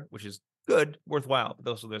level there, which is good, worthwhile. But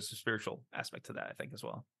also, there's a spiritual aspect to that, I think, as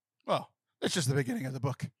well. Well, it's just the beginning of the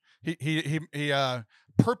book. He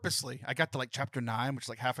purposely, I got to like chapter 9, which is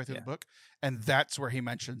like halfway through the book, and that's where he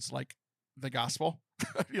mentions like the gospel.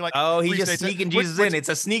 He's just sneaking Jesus in. It's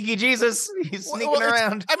a sneaky Jesus. He's sneaking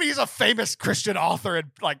around. I mean, he's a famous Christian author, and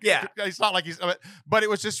like, it's not like but it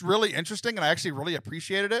was just really interesting, and I actually really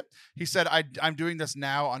appreciated it. He said, I'm doing this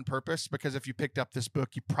now on purpose because if you picked up this book,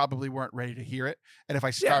 you probably weren't ready to hear it, and if I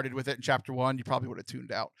started with it in chapter 1, you probably would have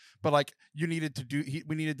tuned out. But like, we needed to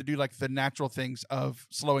do like the natural things of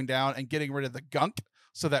slowing down and getting rid of the gunk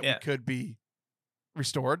so that we could be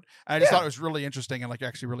restored. And I just thought it was really interesting and like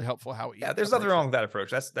actually really helpful how he there's nothing wrong with that approach.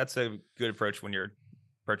 That's a good approach when you're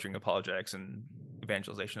approaching apologetics and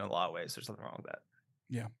evangelization in a lot of ways. There's nothing wrong with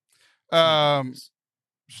that.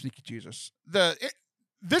 Sneaky Jesus.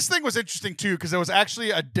 This thing was interesting too because there was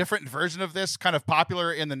actually a different version of this kind of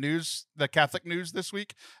popular in the news, the Catholic news this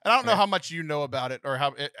week. And I don't know how much you know about it or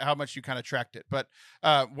how much you kind of tracked it. But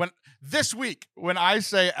when I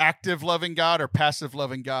say active loving God or passive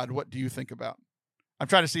loving God, what do you think about? I'm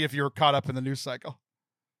trying to see if you're caught up in the news cycle.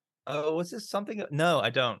 Oh, was this something? No, I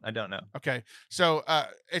don't know. Okay. So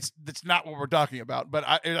it's not what we're talking about, but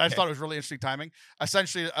I just thought it was really interesting timing.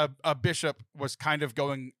 Essentially, a bishop was kind of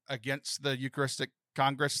going against the Eucharistic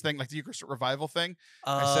Congress thing, like the Eucharistic revival thing,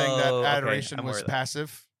 and saying that adoration was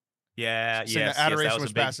passive. Yeah, that adoration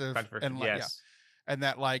was passive. And and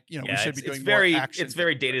that, like, you know, we should be doing more action. It's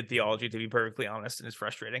very dated theology, to be perfectly honest, and it's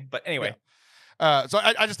frustrating. But anyway. Yeah. So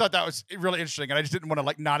I just thought that was really interesting, and I just didn't want to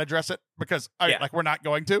like not address it because like we're not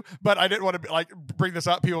going to, but I didn't want to like bring this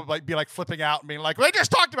up. People like be like flipping out and being like, "We just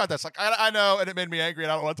talked about this." Like I know, and it made me angry,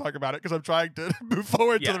 and I don't want to talk about it because I'm trying to move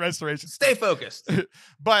forward to the restoration. Stay focused.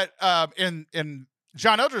 But in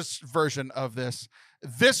John Eldredge's version of this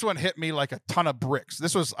one hit me like a ton of bricks.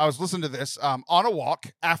 I was listening to this on a walk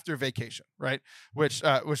after vacation, right? Which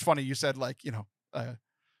was funny. You said like, you know,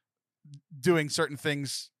 doing certain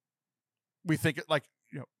things. We think it like,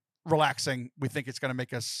 you know, relaxing. We think it's going to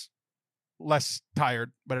make us less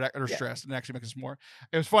tired, or stressed, and actually make us more.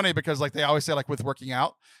 It was funny because like they always say like with working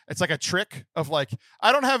out, it's like a trick of like,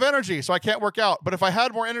 I don't have energy, so I can't work out. But if I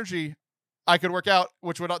had more energy, I could work out,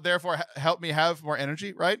 which would therefore help me have more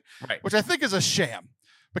energy, right? Right. Which I think is a sham.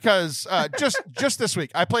 because just this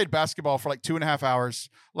week I played basketball for like 2.5 hours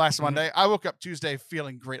last Monday. I woke up Tuesday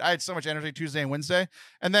feeling great. I had so much energy Tuesday and Wednesday,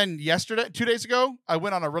 and then yesterday, 2 days ago, I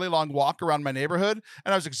went on a really long walk around my neighborhood,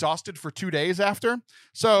 and I was exhausted for 2 days after.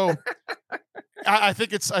 So I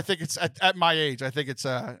think it's at my age, I think it's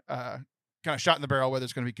kind of shot in the barrel whether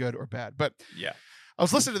it's going to be good or bad. But yeah, I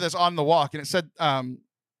was listening to this on the walk, and it said.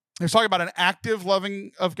 He was talking about an active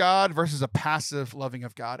loving of God versus a passive loving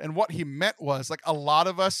of God. And what he meant was like a lot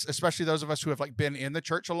of us, especially those of us who have like been in the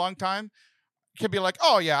church a long time, can be like,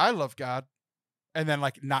 oh yeah, I love God. And then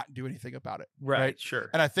like not do anything about it. Right.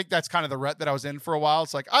 Sure. And I think that's kind of the rut that I was in for a while.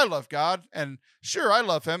 It's like, I love God and sure, I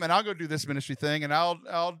love him and I'll go do this ministry thing and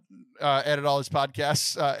I'll edit all his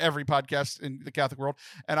podcasts, every podcast in the Catholic world.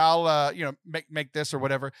 And I'll, make this or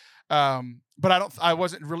whatever. But I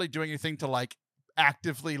wasn't really doing anything to like,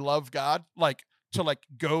 actively love God, like to like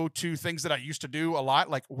go to things that I used to do a lot,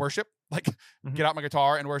 like worship, like get out my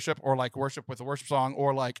guitar and worship, or like worship with a worship song,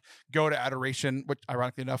 or like go to adoration, which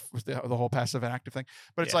ironically enough was the whole passive and active thing.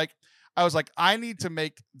 But it's like, I was like, I need to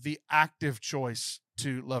make the active choice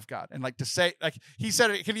to love God. And like to say, like he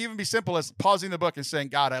said, it can even be simple as pausing the book and saying,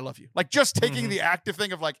 God, I love you. Like just taking the active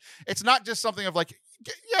thing of like, it's not just something of like,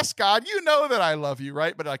 yes, God, you know that I love you,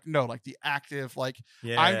 right? But like, no, like the active, like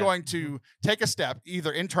I'm going to take a step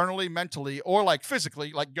either internally, mentally, or like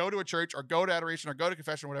physically, like go to a church or go to adoration or go to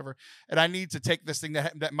confession or whatever. And I need to take this thing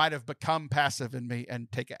that might have become passive in me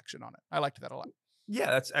and take action on it. I liked that a lot. Yeah,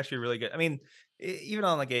 that's actually really good. I mean, even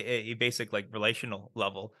on like a basic like relational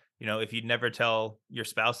level, if you never tell your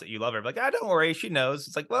spouse that you love her, like, don't worry, she knows.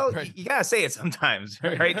 It's like, well, you gotta say it sometimes,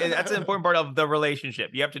 right? That's an important part of the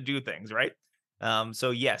relationship. You have to do things, right?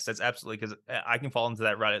 So yes, that's absolutely, because I can fall into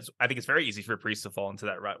that rut. I think it's very easy for priests to fall into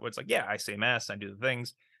that rut where it's like, yeah, I say mass, I do the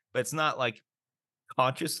things, but it's not like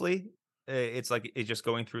consciously. It's like it's just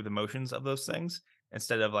going through the motions of those things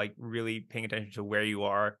instead of like really paying attention to where you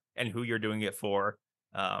are and who you're doing it for,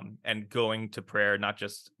 and going to prayer, not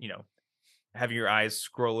just having your eyes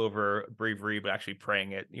scroll over breviary, but actually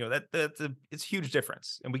praying it. It's a huge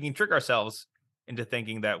difference, and we can trick ourselves into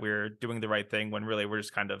thinking that we're doing the right thing when really we're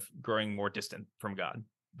just kind of growing more distant from God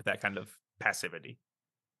with that kind of passivity.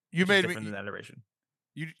 You made me in adoration.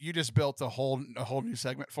 You just built a whole new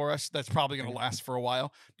segment for us that's probably going to last for a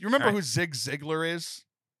while. Do you remember who Zig Ziglar is?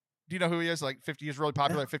 Do you know who he is? Like 50 years, really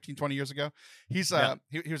popular, like 15, 20 years ago. He's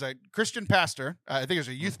he was a Christian pastor. I think he was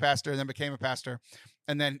a youth pastor and then became a pastor.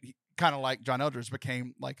 And then kind of like John Eldredge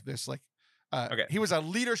became like this, like, he was a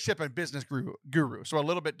leadership and business guru. So a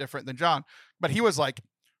little bit different than John, but he was like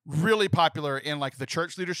really popular in like the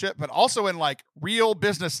church leadership, but also in like real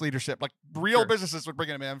business leadership, like real businesses would bring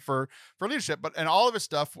him in for leadership. But and all of his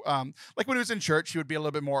stuff, like when he was in church, he would be a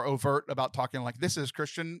little bit more overt about talking like this is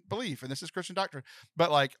Christian belief and this is Christian doctrine.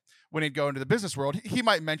 But like when he'd go into the business world, he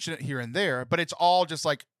might mention it here and there, but it's all just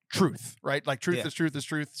like truth, right? Like truth is truth is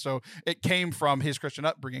truth. So it came from his Christian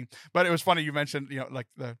upbringing. But it was funny you mentioned, like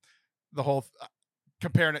the whole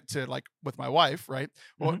comparing it to like with my wife, right?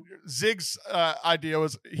 Well, Zig's idea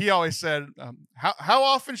was, he always said, how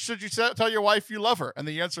often should you tell your wife you love her? And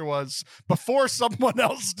the answer was, before someone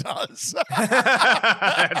else does.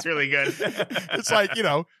 That's really good. It's like,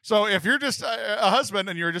 so if you're just a husband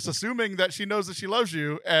and you're just assuming that she knows that she loves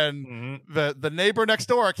you, and the neighbor next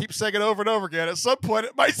door keeps saying it over and over again, at some point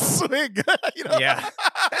it might swing. Yeah.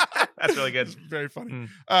 That's really good. It's very funny.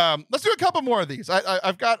 Let's do a couple more of these.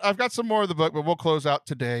 I've got some more of the book, but we'll close out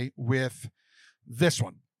today with this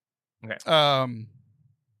one. Okay.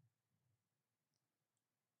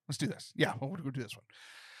 Let's do this. Yeah, we'll do this one.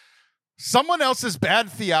 Someone else's bad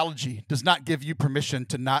theology does not give you permission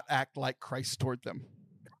to not act like Christ toward them.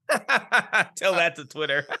 Tell that to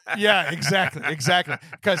Twitter. Yeah, exactly.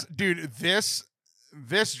 Because, dude, this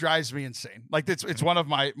drives me insane. Like it's one of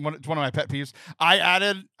my pet peeves. I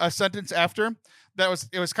added a sentence after that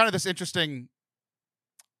it was kind of this interesting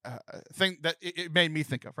thing that it made me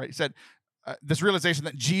think of. Right, he said this realization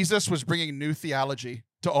that Jesus was bringing new theology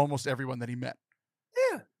to almost everyone that he met.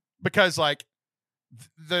 Yeah, because like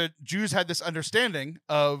the Jews had this understanding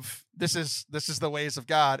of this is the ways of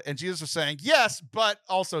God, and Jesus was saying yes, but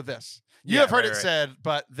also this. You have heard it said,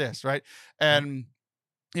 but this, right? And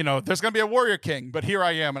there's going to be a warrior king, but here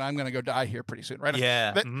I am, and I'm going to go die here pretty soon, right?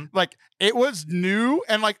 Yeah. Like, it was new,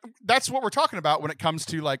 and, like, that's what we're talking about when it comes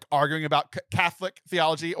to, like, arguing about Catholic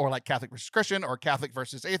theology, or, like, Catholic versus Christian, or Catholic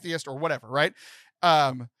versus atheist, or whatever, right?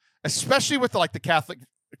 Especially with, the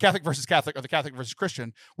Catholic versus Catholic, or the Catholic versus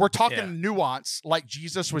Christian, we're talking nuance, like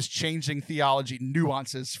Jesus was changing theology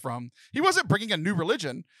nuances from, he wasn't bringing a new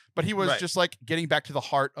religion, but he was just, like, getting back to the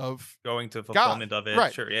heart of going to fulfillment of it.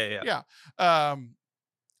 Right. Sure, yeah.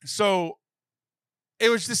 So it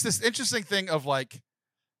was just this interesting thing of like,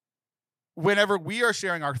 whenever we are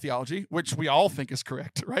sharing our theology, which we all think is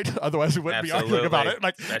correct, right? Otherwise, we wouldn't be arguing about it.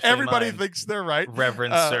 Like, especially everybody thinks they're right.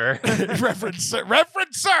 Reverend sir.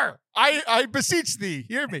 Reverend sir, I beseech thee,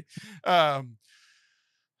 hear me. But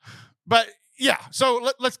yeah,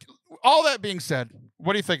 so let's. All that being said,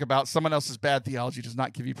 what do you think about someone else's bad theology does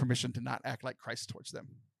not give you permission to not act like Christ towards them?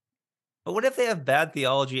 But what if they have bad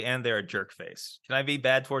theology and they're a jerk face? Can I be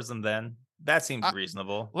bad towards them then? That seems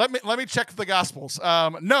reasonable. Let me check the Gospels.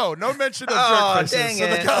 No mention of jerk faces in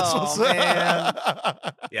the Gospels. Oh, man.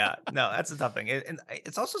 Yeah, no, that's a tough thing. And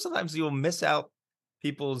it's also sometimes you'll miss out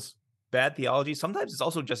people's bad theology. Sometimes it's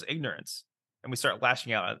also just ignorance, and we start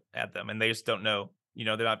lashing out at them, and they just don't know.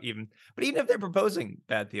 They're not even. But even if they're proposing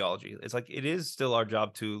bad theology, it's like it is still our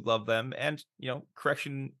job to love them, and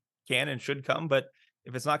correction can and should come. But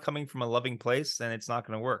if it's not coming from a loving place, then it's not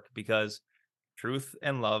going to work, because truth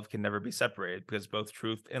and love can never be separated, because both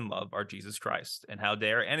truth and love are Jesus Christ. And how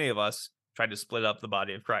dare any of us try to split up the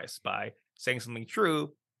body of Christ by saying something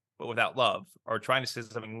true but without love, or trying to say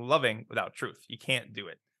something loving without truth? You can't do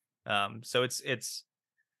it. So it's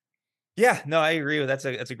yeah, no, I agree with that's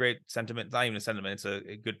a great sentiment. It's not even a sentiment, it's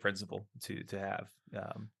a good principle to have.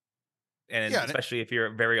 And especially if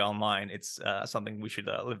you're very online, it's something we should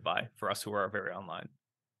live by for us who are very online.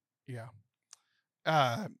 Yeah.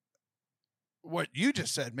 What you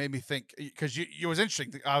just said made me think, because it was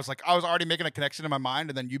interesting. I was already making a connection in my mind,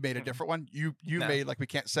 and then you made a different one. You made like we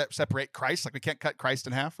can't separate Christ, like we can't cut Christ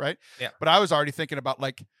in half, right? Yeah. But I was already thinking about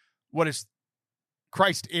like what is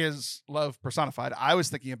Christ is love personified. I was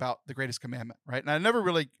thinking about the greatest commandment, right? And I never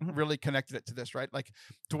really connected it to this, right? Like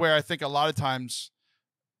to where I think a lot of times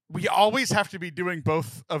we always have to be doing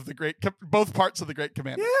both parts of the great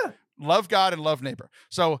commandment. Yeah. Love God and love neighbor.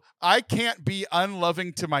 So I can't be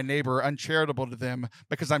unloving to my neighbor, uncharitable to them,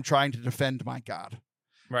 because I'm trying to defend my God.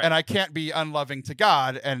 Right. And I can't be unloving to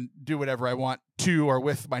God and do whatever I want to or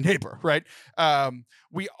with my neighbor, right?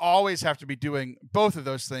 We always have to be doing both of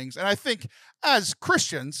those things. And I think as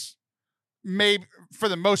Christians, maybe for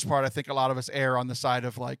the most part, I think a lot of us err on the side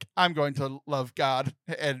of like, I'm going to love God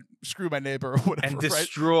and screw my neighbor or whatever. And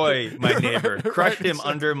destroy my neighbor, crush him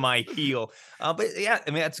exactly. under my heel. But yeah,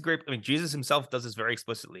 I mean, that's great. I mean, Jesus himself does this very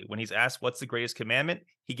explicitly. When he's asked what's the greatest commandment,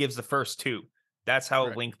 he gives the first two. That's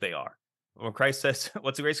how linked they are. When Christ says,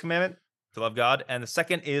 what's the greatest commandment? To love God. And the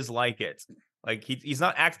second is like it. Like he's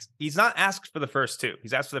not asked for the first two.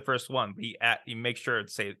 He's asked for the first one, but he makes sure to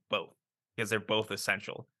say both, because they're both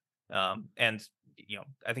essential. And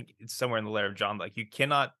I think it's somewhere in the letter of John, like you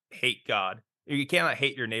cannot hate God. You cannot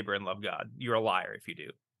hate your neighbor and love God. You're a liar if you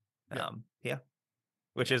do. Yeah.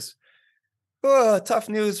 Which is tough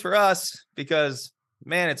news for us, because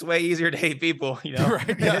man, it's way easier to hate people,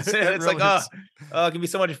 Right. Yeah, it's really like, it can be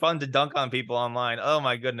so much fun to dunk on people online. Oh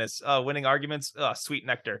my goodness. Winning arguments. Sweet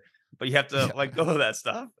nectar. But you have to let go of that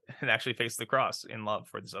stuff and actually face the cross in love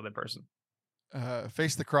for this other person.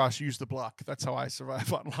 Face the cross, use the block. That's how I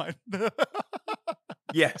survive online.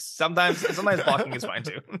 Yes, sometimes blocking is fine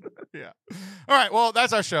too. Yeah. All right. Well,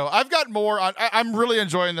 that's our show. I've got more on. I'm really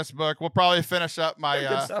enjoying this book. We'll probably finish up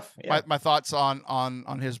my my thoughts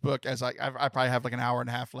on his book, as I probably have like an hour and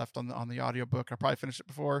a half left on the audiobook. I'll probably finish it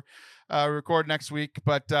before record next week.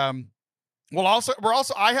 But you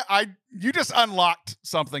just unlocked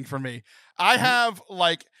something for me. I have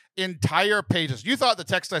like entire pages. You thought the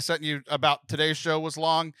text I sent you about today's show was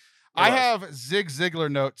long. I have Zig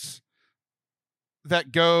Ziglar notes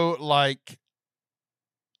that go like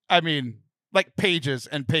pages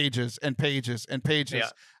and pages and pages and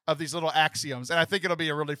pages of these little axioms. And I think it'll be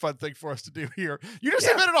a really fun thing for us to do here. You just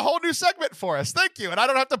invented a whole new segment for us. Thank you. And I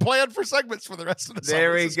don't have to plan for segments for the rest of the summer.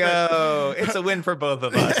 There we go. It's a win for both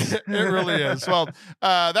of us. It really is. Well,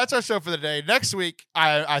 that's our show for the day. Next week,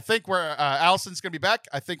 I think Allison's going to be back.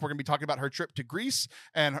 I think we're going to be talking about her trip to Greece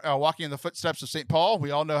and walking in the footsteps of St. Paul. We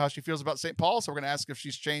all know how she feels about St. Paul, so we're going to ask if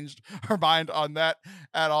she's changed her mind on that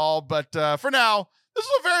at all. But for now, this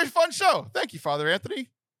is a very fun show. Thank you, Father Anthony.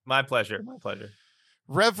 My pleasure.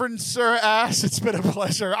 Reverend Sir Ass, it's been a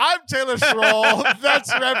pleasure. I'm Taylor Schroll.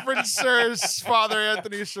 That's Reverend Sir's Father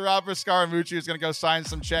Anthony Sciarappa Scaramucci, who's going to go sign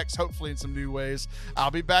some checks, hopefully in some new ways.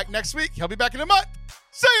 I'll be back next week. He'll be back in a month.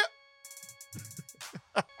 See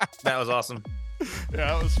ya. That was awesome.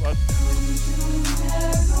 Yeah, that was fun.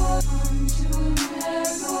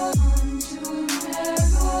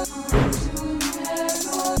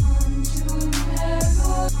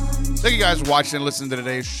 On Thank you guys for watching and listening to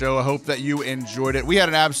today's show. I hope that you enjoyed it. We had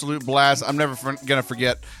an absolute blast. I'm never going to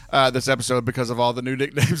forget this episode because of all the new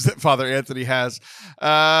nicknames that Father Anthony has.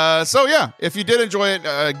 So yeah, if you did enjoy it,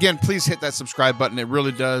 again, please hit that subscribe button. It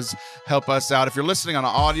really does help us out. If you're listening on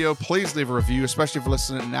audio, please leave a review, especially if you're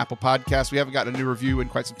listening in Apple Podcasts. We haven't gotten a new review in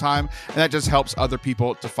quite some time, and that just helps other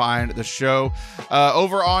people to find the show.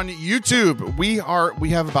 Over on YouTube, we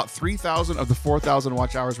have about 3,000 of the 4,000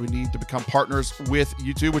 watch hours we need to become partners with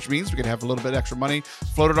YouTube, which means we can have a little bit extra money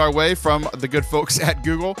floated our way from the good folks at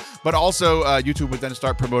Google, but also YouTube would then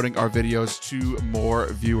start promoting our videos to more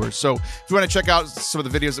viewers. So if you want to check out some of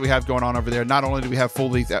the videos that we have going on over there, not only do we have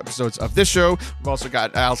full-length episodes of this show, we've also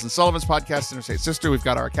got Allison Sullivan's podcast, Interstate Sister. We've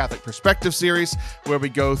got our Catholic Perspective series where we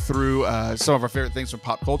go through some of our favorite things from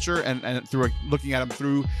pop culture and through looking at them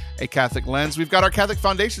through a Catholic lens. We've got our Catholic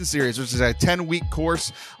Foundation series, which is a 10-week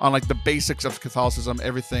course on like the basics of Catholicism,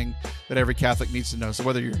 everything that every Catholic needs to know. So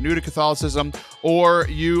whether you're new to Catholicism or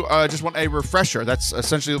you just want a refresher, that's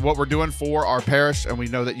essentially what we're doing for our parish, and we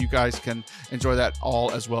know that you guys can enjoy that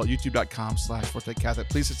all as well. YouTube.com/ForteCatholic.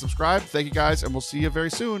 Please hit subscribe. Thank you guys, and we'll see you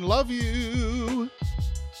very soon. Love you.